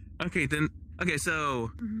 Bruce. Okay, then. Okay,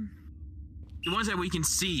 so Mhm. the ones that we can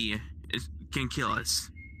see can kill us.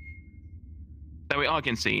 That we all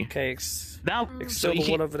can see. Okay, Now, it's so still you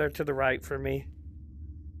the one can't. over there to the right for me.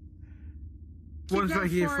 Keep One's going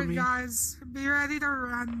right here for forward, me. guys. Be ready to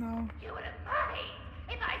run, though. You wouldn't mind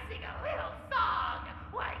if I sing a little song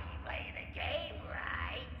while you play the game,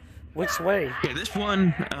 right? Which way? Yeah, this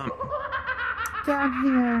one. Down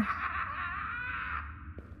here.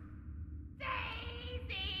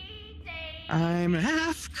 Daisy, Daisy, I'm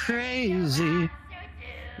half crazy.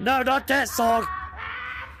 No, not that song!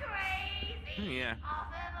 crazy. Yeah.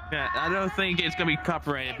 Yeah, I don't think it's gonna be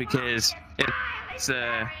copyrighted because it's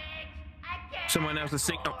someone else's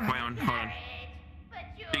sing. Oh, hold on.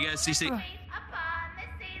 Do you guys see? Yeah,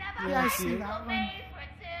 I see that one.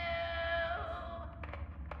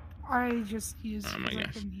 I just used Oh my because I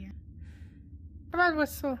gosh. couldn't hear. Come on,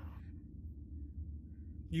 whistle.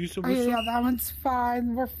 Use a Oh, yeah, whistle? that one's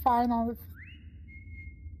fine. We're fine on it.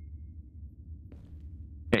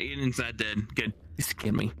 Yeah, Eden's not dead. Good. You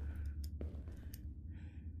scared me.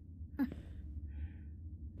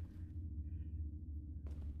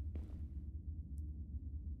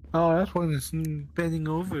 Oh, that's one that's bending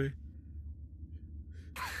over.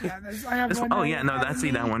 Yeah, I have one. Oh yeah, no, I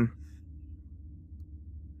see that one.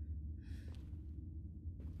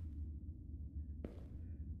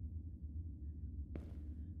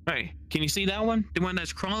 Hey, can you see that one? The one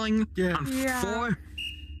that's crawling on 4?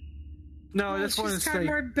 No, this one she's is kind like...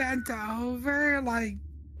 more bent over, like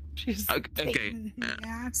she's okay. in the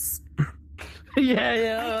ass.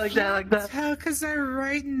 yeah, like that. Tell because they're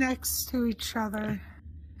right next to each other.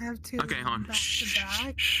 I have two. Okay, hold on. Back to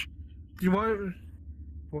back. You want me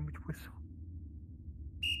to whistle?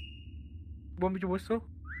 Want me to whistle?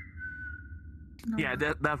 No. Yeah,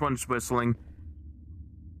 that one's whistling.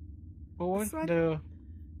 What one? This one? The...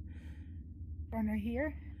 One right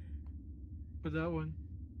here. But that one.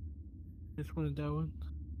 This one and that one.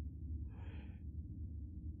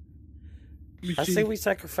 I say we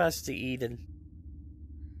sacrifice to Eden.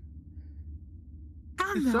 I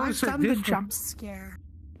don't know. I've done the jump scare.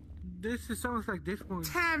 This is sounds like this one.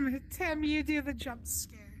 Tim, you do the jump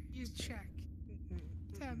scare. You check.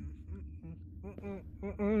 Tim.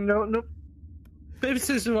 No. Baby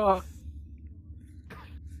sister rock.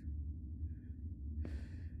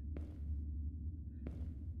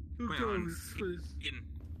 Wait on.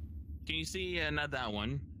 Can you see not that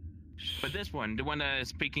one, but this one, the one that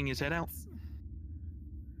is peeking his head out?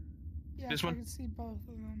 Yeah, this I one? can see both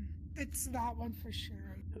of them. It's that one for sure.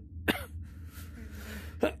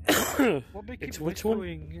 What make It's you which one?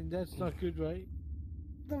 And that's not good, right?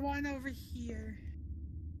 The one over here.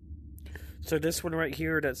 So this one right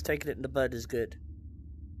here that's taking it in the bud is good.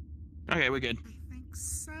 Okay, we're good. I think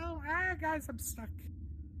so. Guys, I'm stuck.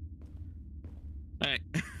 Alright.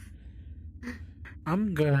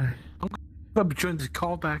 I'm gonna be trying to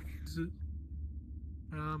call back.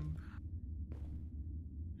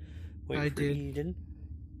 Wait I for did. Eden.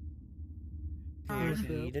 Here's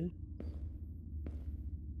Eden.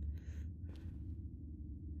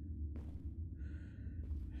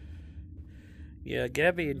 Yeah,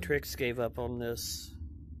 Gabby and Trix gave up on this.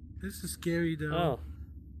 This is scary though.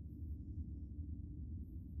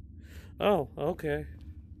 Oh, okay.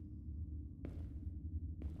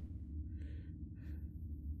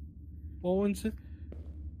 What one's it?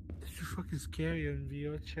 This is fucking scary on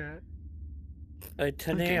VR chat. A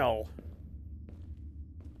Tanel.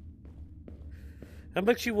 How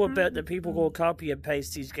much you will bet that people will copy and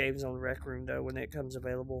paste these games on Rec Room though when it comes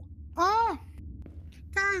available? Oh,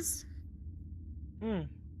 guys.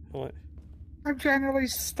 What? I'm generally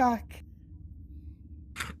stuck.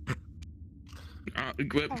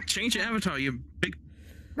 Change your avatar, you big.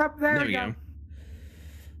 Nope, there we we go.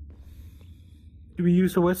 Do we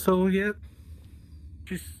use the whistle yet?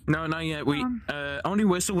 No, not yet. We only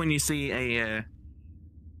whistle when you see a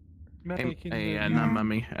not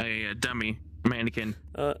mummy, a dummy mannequin.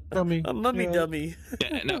 Dummy. A mummy Yeah. dummy.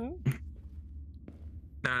 Yeah, no.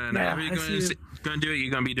 No. Yeah, If I you're see gonna do it,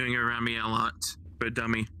 you're gonna be doing it around me a lot. For a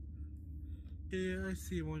dummy. Yeah, I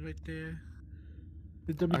see one right there.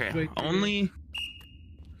 The dummy's Okay, right there. only.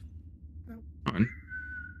 On.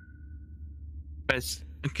 But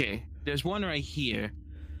okay, there's one right here.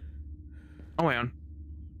 Oh, wait on.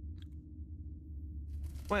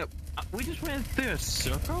 Wait, we just went through a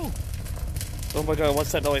circle? Oh my god,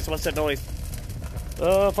 what's that noise? What's that noise?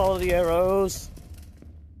 Follow the arrows.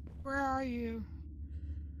 Where are you?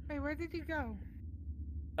 Wait, where did you go?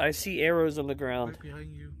 I see arrows on the ground. Right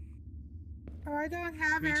behind you. Oh, I don't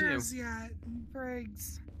have Me too. arrows yet.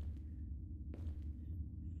 Briggs.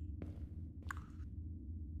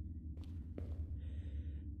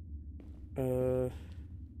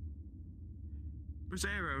 Where's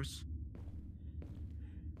arrows?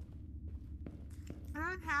 I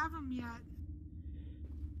don't have them yet.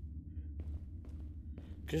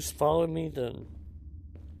 Just follow me then.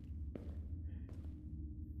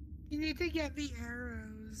 You need to get the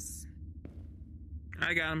arrows.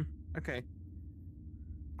 I got him. Okay.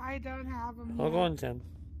 I don't have them Hold yet. on, Tim.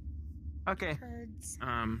 Okay. Birds.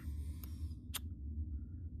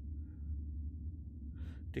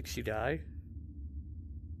 Did she die?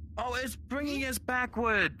 Oh, it's bringing us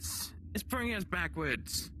backwards. It's bringing us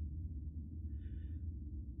backwards.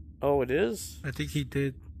 Oh, it is? I think he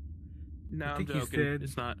did. No, I I'm think he's joking. dead.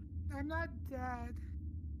 It's not. I'm not dead.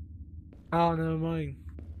 Oh, never mind.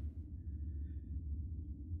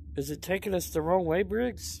 Is it taking us the wrong way,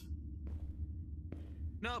 Briggs?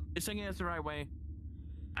 Nope, it's taking us the right way.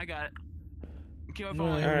 I got it. Keep up No,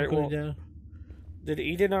 following. Alright, going well- down. Did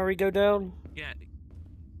Eden already go down? Yeah.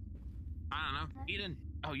 I don't know. Eden.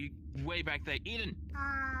 Oh, you way back there. Eden.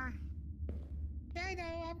 Yeah, I know.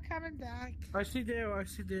 I'm coming back. I see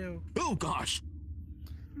Dale. Oh gosh.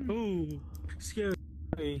 Ooh, scary.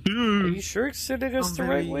 Hey. Are you sure it's sending us I'm the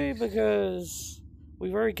right very- way? Because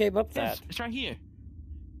we've already came up that. Yes, it's right here.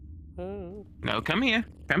 Oh. No, come here.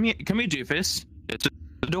 Come here, doofus. It's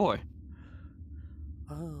the door.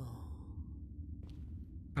 Oh.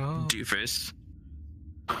 Oh. Doofus.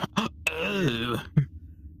 Oh.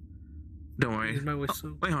 Don't worry. Here's my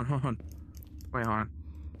whistle. Wait on. Wait on.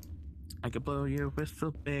 I can blow your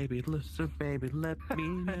whistle, baby. Listen, baby, let me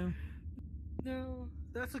know. No,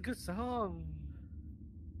 that's a good song.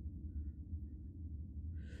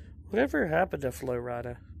 Whatever happened to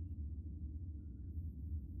Florida?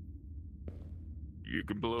 You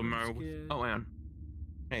can blow my scared. Oh, man.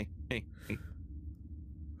 Hey.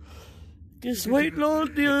 Just waiting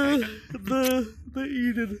on the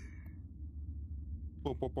Eden.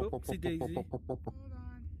 Oopsie daisy.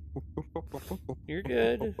 You're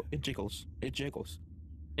good. It jiggles. A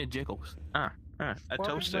What?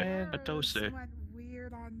 toaster. Man. A toaster. Went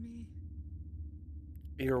weird on me.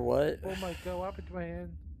 You're what? Oh my god, what happened to my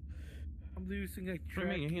hand? I'm losing like For me,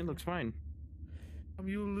 tracking. your hand looks fine. I'm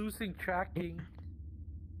losing tracking.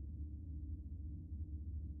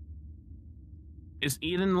 Is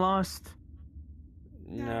Eden lost?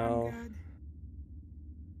 No. I'm good.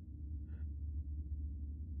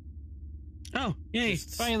 Oh, yay!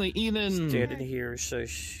 Just Finally, Eden. Standing here so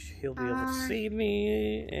he'll be able to see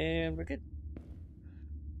me, and we're good.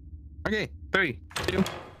 Okay, 3, 2.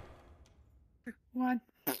 1.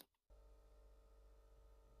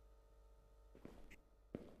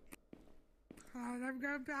 I'm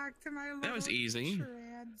going back to my little was easy.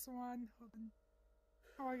 trans one. Hold on.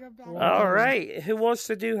 Oh, I go back. All right, who wants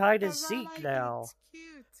to do hide and That's seek all I now? It's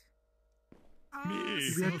cute.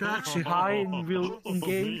 We have to actually hide in real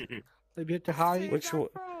game. Like we have to hide. Which one?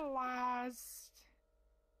 For last.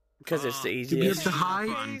 Because it's the we have easiest. to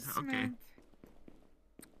hide? Okay.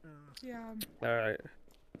 Yeah. All right.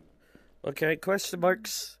 Okay, question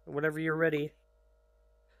marks. Whenever you're ready.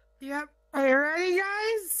 Yep. Are you ready,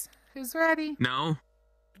 guys? Who's ready? No.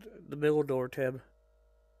 The middle door, Tim.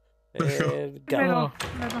 And go. Middle.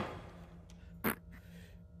 Middle.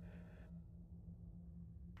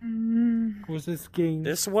 What's this game?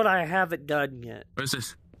 This one I haven't done yet. What's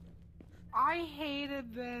this? I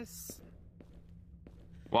hated this.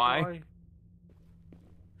 Why?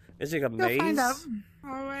 Is it a You'll find out. maze?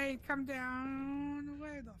 Oh wait, come down.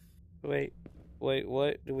 Where the? Wait,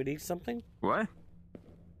 what? Do we need something? What?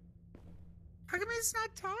 How come he's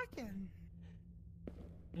not talking?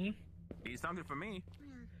 He's talking for me.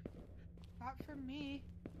 Not for me.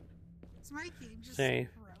 Is my game just Say.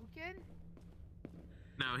 broken?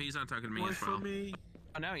 No, he's not talking to me Wait as for well. me.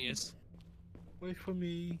 Oh, now he is. Wait for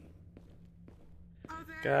me. Oh,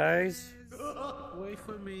 there Guys? it is. Wait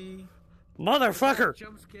for me. Motherfucker!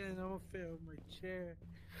 Jump scare and I'll fail my chair.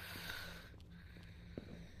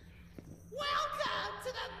 Welcome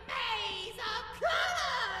to the maze of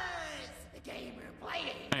colors! The game we're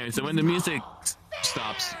playing. Alright, so when the music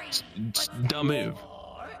stops, don't move.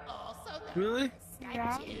 Or also known Really? as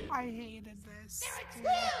Yeah, Skype. I hated this. There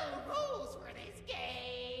are 2 rules for this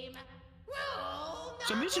game. Rule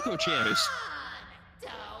So number musical chairs.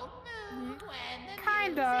 1. Don't move when the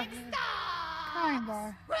Kinda. music stops. Kinda.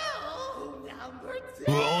 Rule number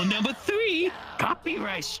 2. Rule number 3.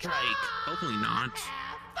 Copyright strike. Hopefully not.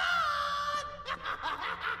 Have fun.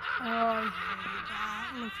 Oh, I hate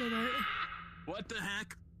that. Look at it. What the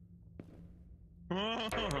heck?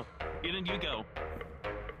 Eden, you go.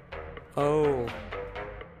 Oh.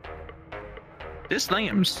 This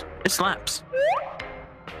slams. It slaps.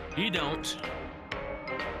 You don't.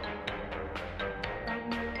 Don't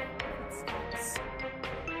move. It stops.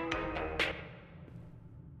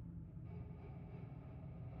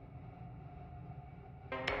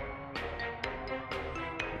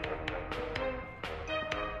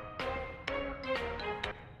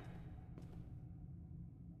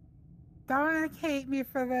 Don't hate me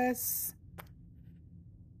for this.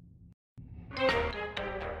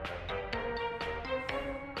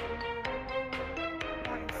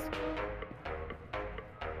 Nice.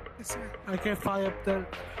 This way. I can't fly up there.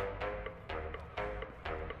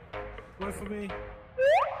 Wait for me.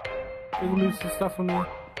 You can lose some stuff for me.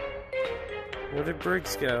 Where did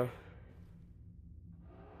Briggs go?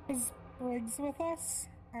 Is Briggs with us?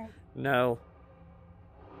 No.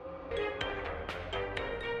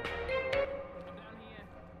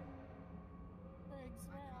 Briggs,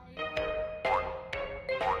 where are you?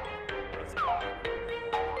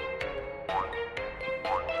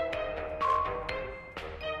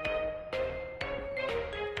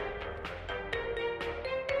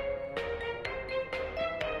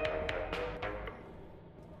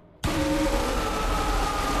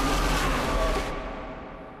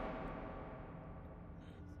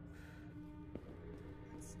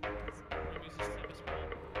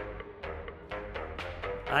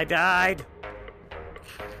 I died.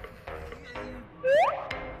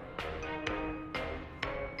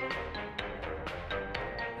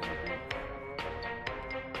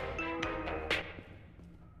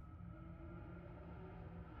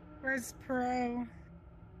 Where's Pro?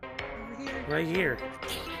 Over here. Right here.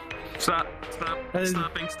 Stop. Hey.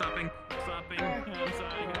 Stopping. I'm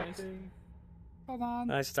sorry, guys. Hold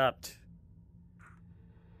on. I stopped.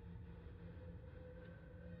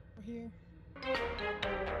 Over here.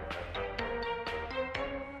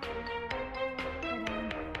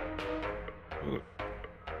 Hold on.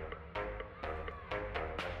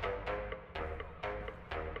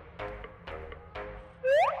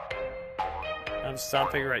 I'm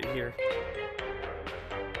stopping right here.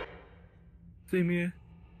 Same here.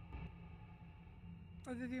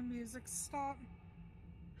 Oh, did your music stop?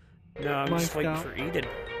 No, I'm just waiting for Eden.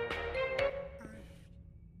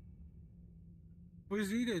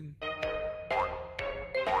 Where's Eden?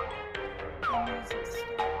 Your music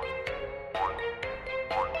stopped.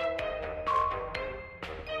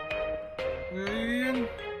 Where are you, Eden?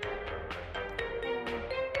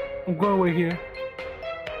 I'm going away here.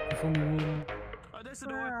 There's only one. Oh, there's the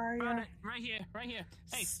Where door. are Found ya? it. Right here.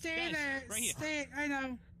 Hey, Stay guys, there. right here. Stay. I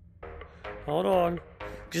know. Hold on.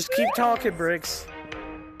 Just keep talking, Briggs.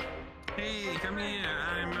 Hey, come here.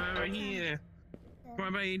 I'm over here. Why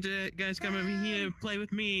about you guys come over here, play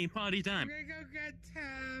with me, party time. We're gonna go get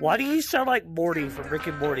Tim. Why do you sound like Morty from Rick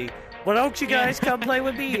and Morty? Why don't you guys come play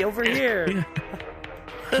with me over here?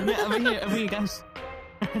 Yeah, over here, guys.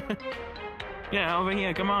 Yeah, over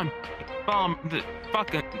here, come on. Follow the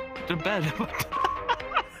fucking the bed.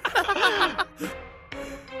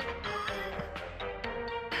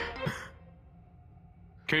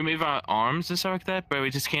 Can we move our arms and stuff like that? But we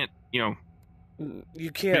just can't, you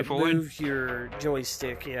can't forward? move your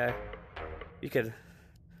joystick, yeah. You could.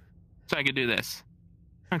 So I could do this.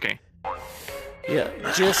 Okay. Yeah,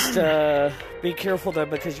 just be careful though,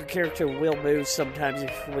 because your character will move sometimes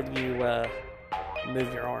when you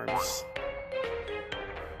move your arms.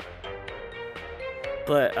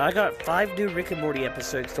 But I got 5 new Rick and Morty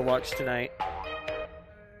episodes to watch tonight.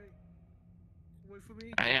 Wait for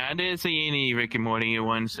me. I didn't see any Rick and Morty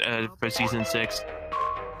ones for season 6.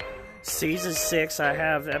 Season 6, I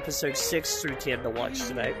have episodes 6 through 10 to watch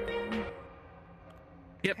tonight.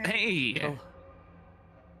 Yep. Hey. Oh.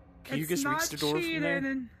 Can you just reach the door from there?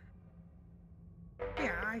 And...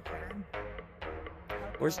 Yeah, I can.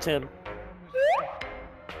 Where's Tim?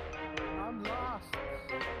 I'm lost.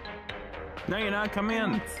 No, you're not. Come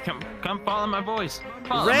in. Come follow my voice.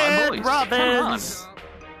 Follow my Red voice. Robins!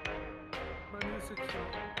 My music's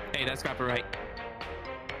off. Hey, that's copyright.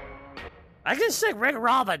 I can sing Red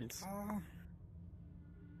Robins!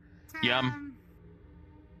 Yum.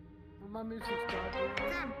 My music's off.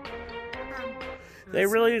 They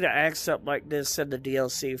really need to act something like this in the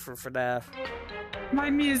DLC for FNAF. My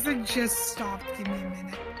music just stopped. Give me a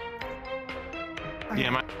minute. Yeah,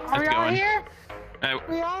 my Are we it's all going. here?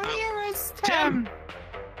 We all here? Where's Tim?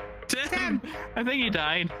 Tim. I think he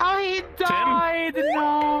died. Oh, he died.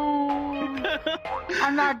 No.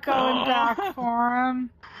 I'm not going back for him.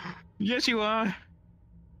 Yes, you are.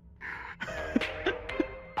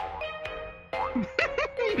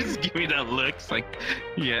 Just give me that look. It's like,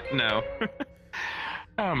 yeah, no.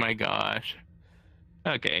 Oh my gosh.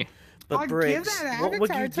 Okay. But I'll Briggs, give that what would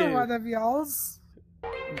you avatar to do? one of y'alls.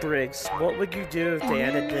 Briggs, what would you do if they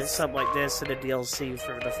added something like this in a DLC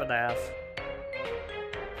for the FNAF?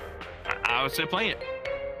 I would still play it.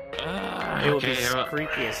 It would be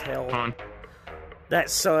creepy as hell. Hold on. That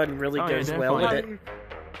sun really goes well with it.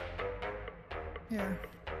 Yeah.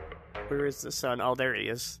 Where is the sun? Oh, there he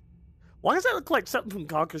is. Why does that look like something from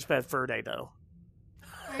Conker's Bad Fur Day, though?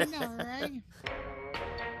 I know, right?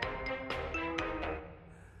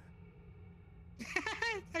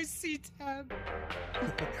 I see Tab.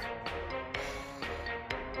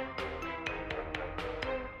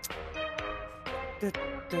 I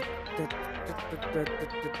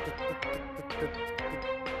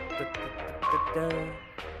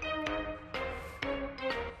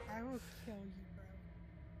will kill you, bro.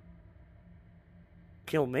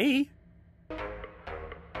 Kill me?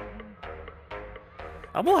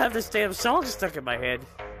 I'm gonna have this damn song stuck in my head.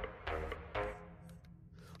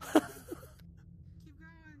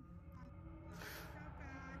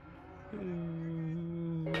 Keep going.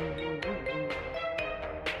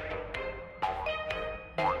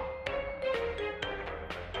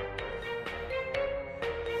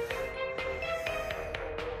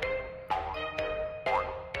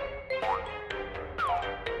 Go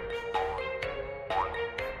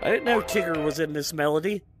I didn't know Tigger was in this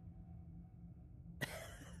melody.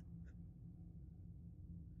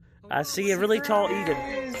 I see a really tall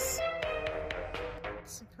Eden.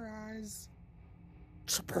 Surprise.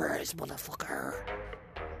 Surprise, motherfucker.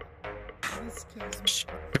 This kills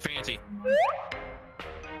me. You're fancy.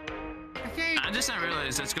 Okay. I just not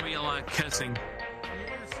realized there's gonna be a lot of cussing.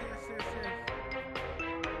 Yes.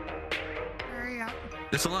 Hurry up.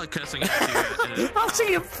 There's a lot of cussing. I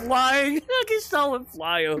see him flying. I can saw him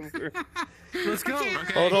fly over. Let's go. Okay.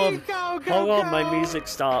 Okay. Hold on. Go, Hold on, go. my music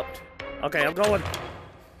stopped. Okay, I'm going.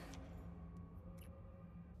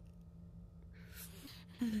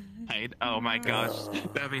 Oh my gosh,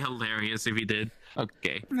 that'd be hilarious if he did.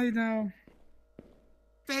 Okay. I know.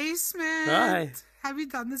 Basement. Hi. Have you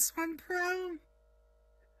done this one, Pro?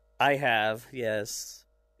 I have, yes.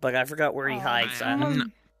 But I forgot where he hides at.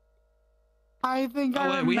 I think I Oh, wait,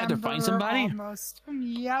 remember we had to find somebody? almost.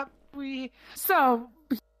 Yep, So,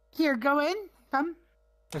 here, go in. Come.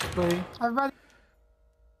 Let's play. Everybody.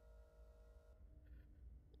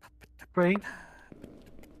 Play.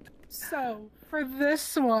 So, for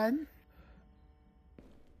this one,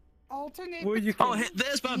 alternate Where you Oh, can- hit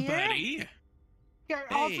this, my buddy. Here,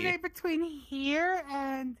 Hey. alternate between here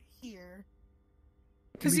and here.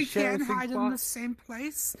 Because we you share can't the same hide in the spot? same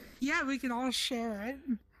place. Yeah, we can all share it.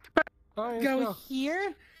 Alright, Go let's go.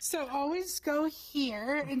 here. So always go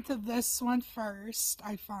here into this one first,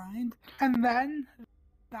 I find. And then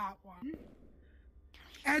that one.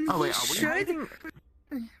 And Oh, he wait, are we should... hiding?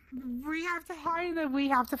 We have to hide and then we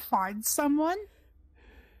have to find someone.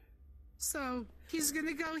 So he's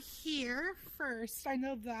gonna go here first. I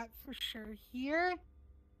know that for sure. Here.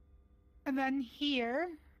 And then here.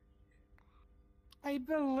 I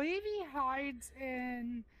believe he hides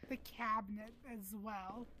in the cabinet as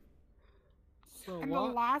well. So And what?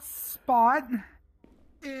 the last spot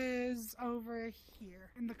is over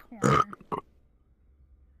here in the corner.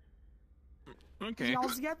 Did Okay. y'all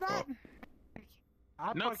get that?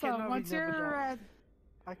 I Nope. So cannot once remember you're that. at,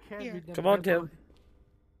 I can't Here. remember Come on, that Tim. one.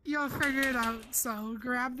 you'll figure it out. So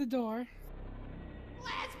grab the door.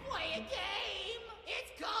 Let's play a game.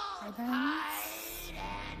 It's called Are there hide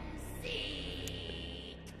and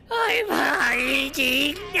seek. I'm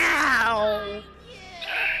hiding now.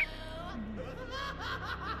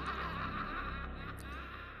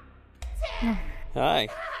 Hi.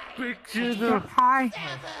 Picture Yeah, hi.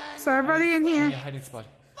 So everybody in I need here. a hiding spot.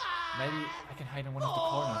 Maybe I can hide in one of the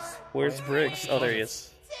corners. Where's Briggs? Oh, there he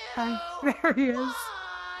is. Hi. There he is.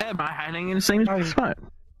 Am I hiding in the same spot?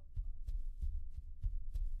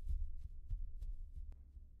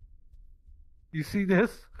 You see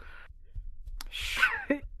this?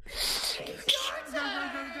 Go, go,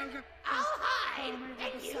 go. I'll hide,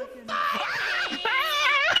 and you find me.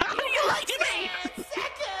 You like me? 10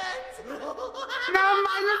 seconds. No,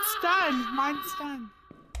 mine's done. Mine's done.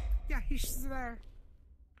 Yeah, he's there.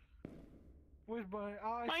 Where's my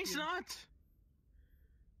eye? Mine's not.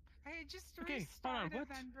 Hey, just Okay, hold on, restart it what?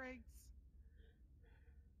 then, Briggs.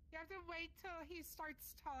 You have to wait till he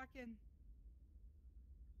starts talking.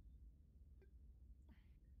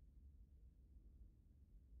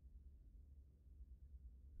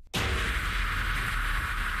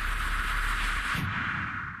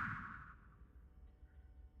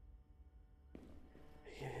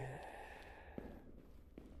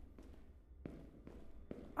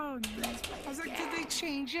 Oh no. I was like, did they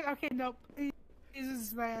change it? Okay, nope. It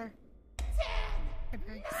is there. 10, Okay, 9,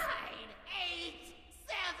 Briggs. 8,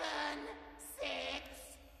 7, 6,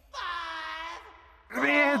 5, Come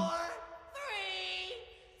in. 4, 3,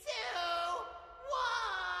 2,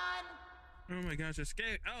 1. Oh my gosh,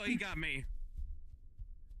 escape! Oh, he got me.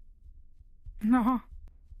 No.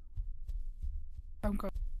 Don't go.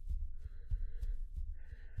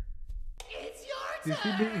 It's your You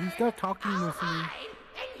see turn. me? He's not talking to me. Hide,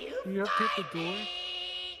 and you You have to hit the find door? me.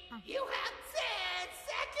 You have 10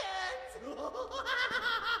 seconds.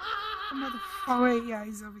 Another. Oh wait, yeah,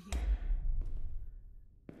 he's over here.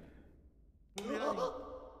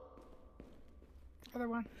 Other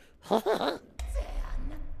one. 10, 9,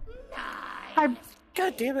 I'm.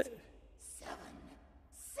 God damn it. 7,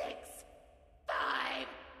 6, 5,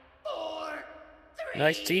 4, 3,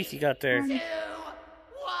 Nice teeth you got there. 2, 1.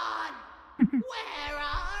 Where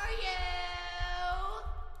are you?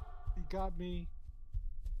 He got me.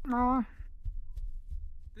 Aw.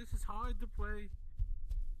 This is hard to play.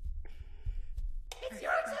 It's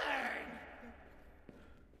your turn.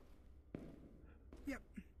 Yep.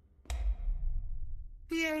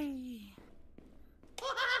 Yay.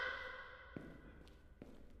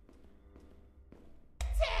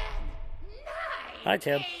 10, 9, Hi,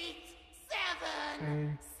 Tim. 8,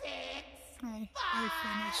 7, 6, Hey, I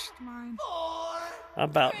finished mine. 4, I'm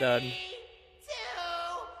about 3, done. 2,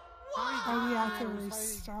 1. Oh, you have to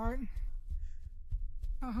restart.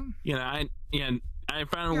 I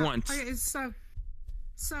found it once. Okay,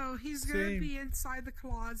 so he's gonna be inside the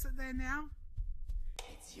closet then now?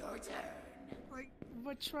 It's your turn. Like,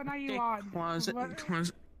 which one are you on? Closet. Alright,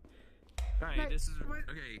 this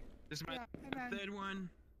is my third one.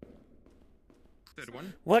 Third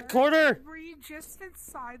one. What corner? Were you just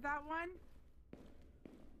inside that one?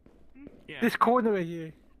 Yeah. This corner right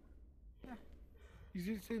here. Yeah.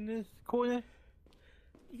 You just in this corner?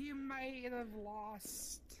 You might have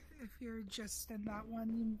lost if you're just in that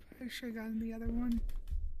one. You should have gotten the other one.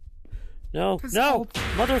 No,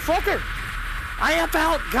 motherfucker! I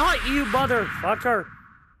about got you, motherfucker!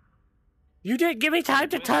 You didn't give me time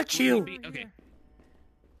to touch you! Okay.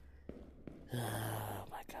 Oh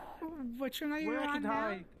my god. Which one are you on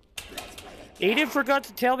now? Eden forgot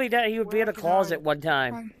to tell me that he would be in a closet one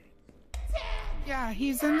time. Yeah,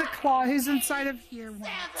 he's in the closet. He's inside of here once.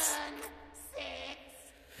 7, 6,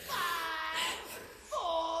 5,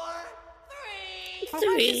 4,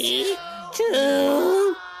 3,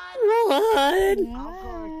 2, 1. I'm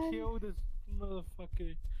gonna kill this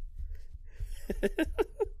motherfucker.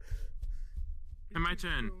 And my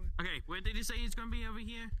turn. Okay, where did he say he's gonna be over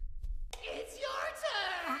here? It's your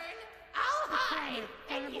turn. I'll hide,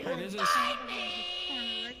 and you find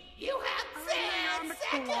me. You have 10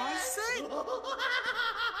 seconds.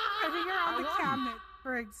 I think you're on the cabinet,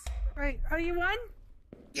 Briggs. Wait, are you one?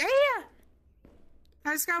 Yeah.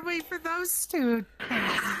 I just gotta wait for those two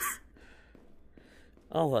things.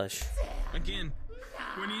 Oh, hush. Again,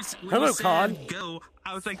 when he Hello, said Con. go,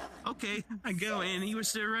 I was like, okay, I go, and he was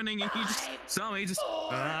still running, and he just saw me, 3,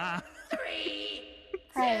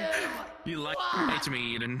 2, you lied to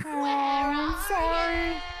me, Eden. Oh, I'm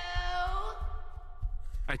sorry.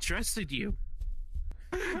 I trusted you.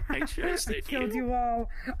 I trusted I killed you all.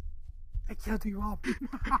 I killed you all.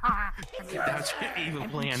 That's your evil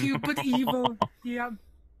plan. Cupid evil. Yep,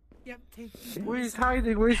 take it. Where's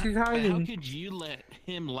hiding? Where's he hiding? How could you let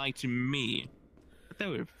him lie to me? I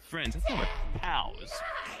thought we were friends. I thought we were pals.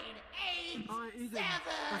 Eden,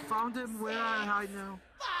 I found him. Where I hide now?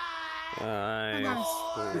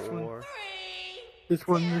 5, 4. This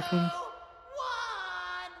one.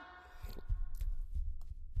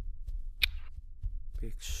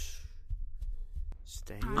 Bitch.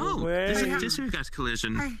 Stay Oh, away. this is you guys'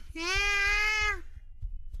 collision.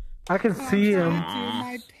 I can see him.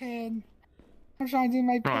 I'm trying to do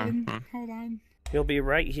my pin. Hold on. He'll be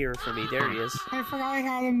right here for me. There he is. I forgot I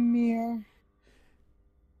had a mirror.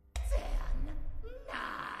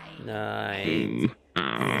 9,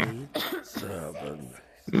 8, 7,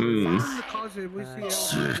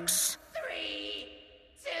 6. 3,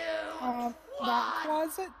 2, that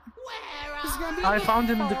closet? It's gonna be I found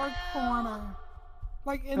him in the corner.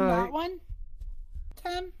 Like in Alright. that one?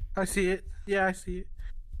 Tim? I see it. Yeah, I see it.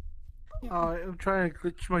 I'm trying to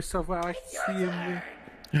glitch myself out. I can see him.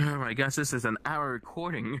 Oh my gosh, this is an hour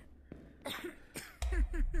recording.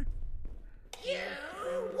 You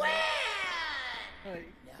win!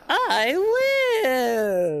 I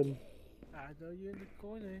win! I know you're in the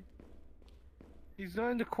corner. He's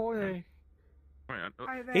not in the corner.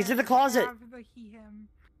 He's in the closet. The he/him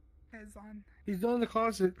is on. He's not in the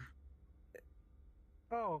closet.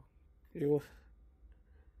 Oh. You.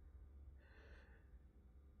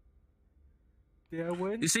 Did I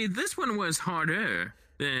win? You see, this one was harder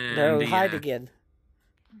than No, hide again.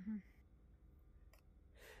 Mm-hmm.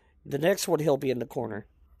 The next one, he'll be in the corner.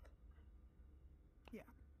 Yeah.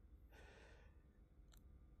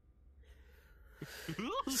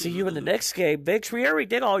 See you in the next game. Bitch, we already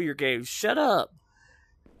did all your games. Shut up.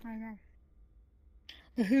 I know.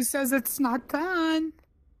 But who says it's not done?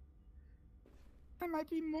 There might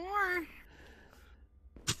be more.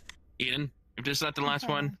 Ian, if this is not the last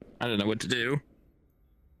one, I don't know what to do.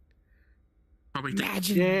 Probably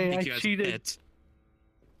Imagine. Yeah, I cheated.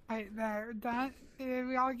 Right there, done. Did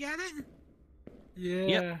we all get it? Yeah.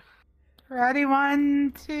 Yep. Ready?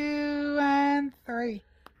 1, 2, and 3.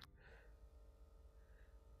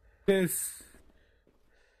 This.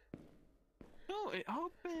 Oh, it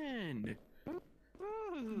opened.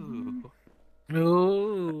 Ooh.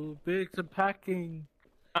 Oh, big packing.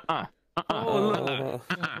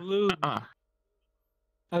 Blue.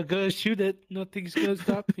 I'm gonna shoot it. Nothing's gonna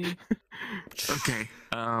stop me. Okay.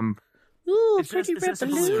 Ooh, pretty red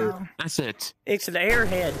balloon. That's it. It's an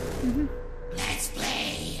airhead. Let's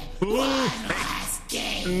play one last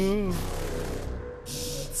game.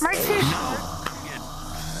 My too.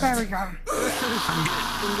 There we go.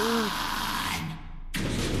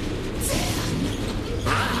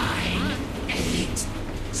 8,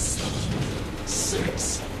 7,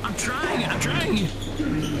 6. I'm trying.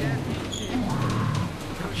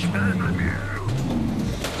 I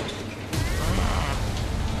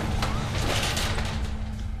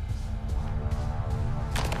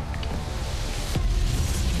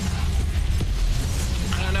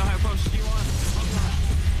don't know how close you are. Oh gosh.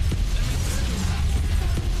 Let me through.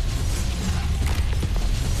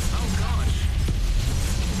 Oh gosh.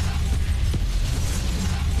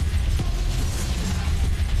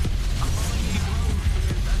 I'm following you, bro.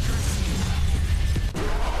 I'm trusting you.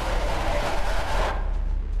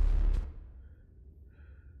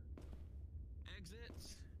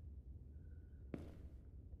 Exits.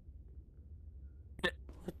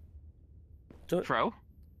 Bro?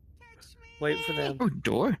 Wait for them. Oh,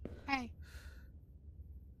 door? Hey.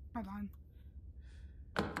 Hold on.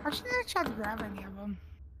 Actually, I try to grab any of them.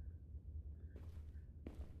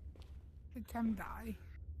 Did Tim die?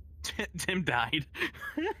 Tim died.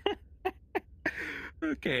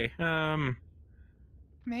 Okay,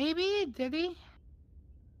 Maybe? Did he?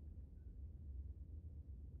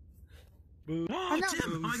 Oh, no. Tim!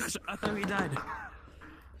 Oh my gosh, I thought he died.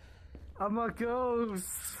 I'm a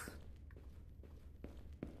ghost.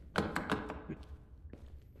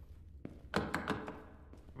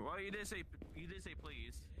 Well, you did say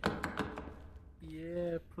please.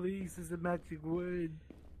 Yeah, please is a magic word.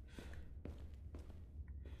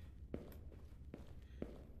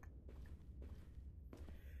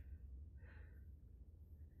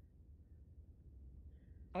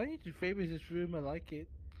 I need to favorite this room. I like it.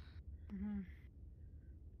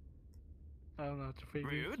 I don't know how to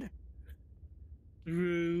favorite.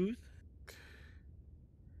 Rude.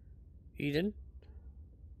 Eden?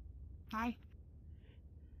 Hi.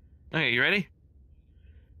 Okay, you ready?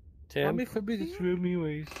 Tim? Let me favorite this room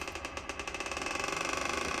anyways.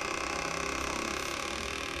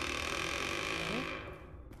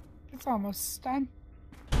 It's almost done.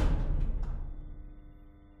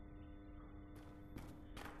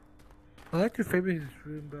 I like to favorite this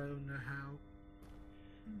room, but I don't know how.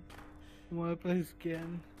 I want to play this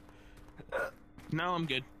again. No, I'm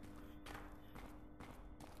good.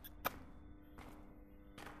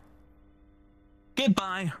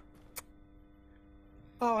 Goodbye.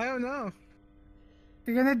 Oh, hell no.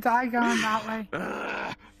 You're gonna die going that way.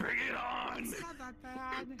 Bring it on! It's not that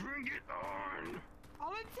bad. Bring it on!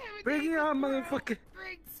 I'll intimidate Bring it on, motherfucker.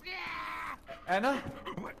 Anna?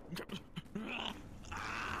 What?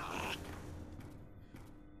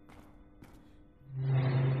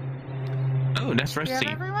 Oh, that's You have rusty.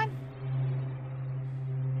 everyone?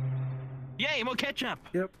 Yay, more ketchup!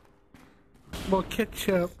 Yep. More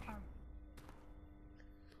ketchup.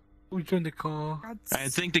 We joined the call. I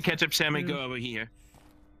think the ketchup salmon go over here.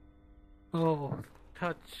 Oh,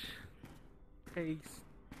 touch. Taste.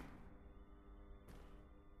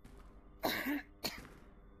 I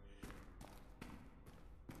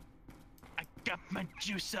got my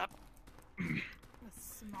juice up. The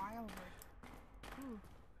smile work.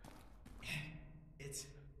 It's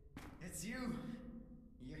you.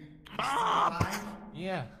 You're Ah! still alive?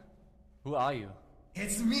 Yeah. Who are you?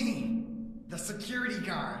 It's me, the security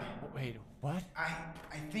guard. Wait, what?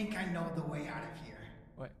 I think I know the way out of here.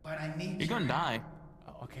 Wait. But I need You're gonna die.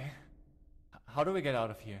 Okay. How do we get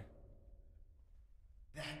out of here?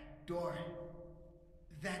 That door.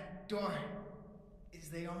 That door is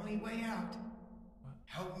the only way out. What?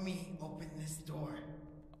 Help me open this door.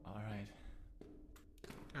 Alright.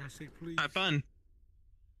 I say please. Have fun.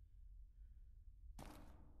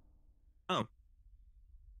 Oh.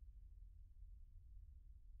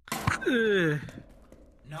 Ugh.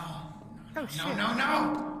 No.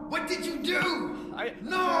 What did you do? I did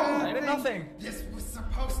nothing. This was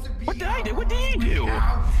supposed to be. What did I do? What did you do?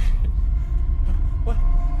 What?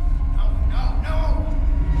 No.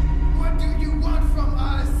 What do you want from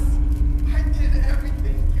us? I did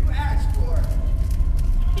everything you asked for.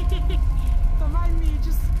 Remind me,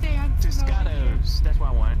 just dance. Toscados. That's what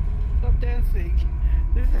I want. Stop dancing.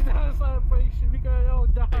 This is not a celebration. We gotta all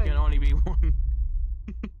die. There can only be one.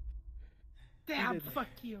 Damn, fuck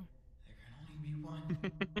you. There can only be one.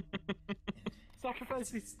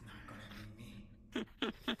 Sacrifice It's not gonna be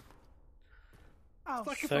me. Oh,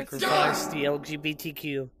 Sacrifice the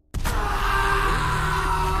LGBTQ.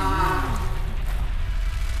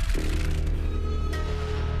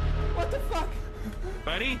 What the fuck?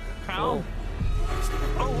 Buddy? Pal?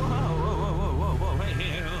 Whoa.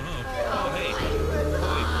 Hey. Oh, hey.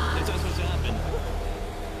 Wait, that's not supposed to happen.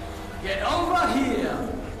 Get over here!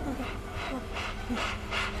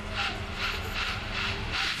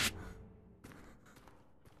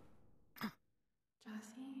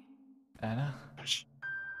 Jesse? Anna? Gosh.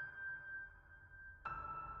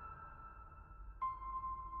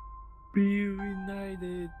 Be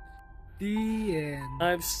reunited. The end.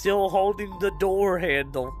 I'm still holding the door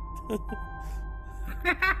handle.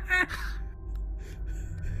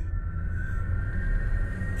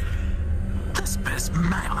 Let's put a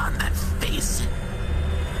smile on that face.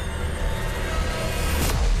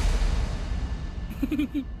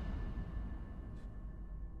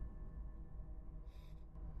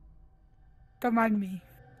 Don't mind me.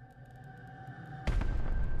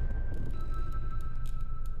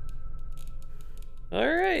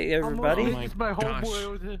 Alright, everybody. Oh my It's my gosh.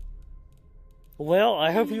 homeboy with it. Well,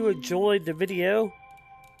 I hope you enjoyed the video.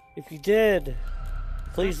 If you did,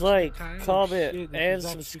 please like, comment, Shit, this and is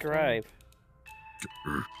actually subscribe.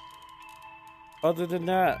 Other than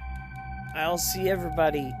that, I'll see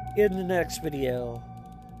everybody in the next video.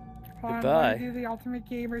 Hold on, Goodbye. I'm gonna do the ultimate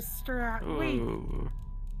gamer strat. Wait, Ooh.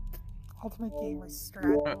 ultimate gamer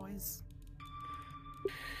strat, boys.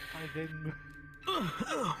 I didn't.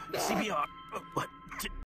 CPR. What?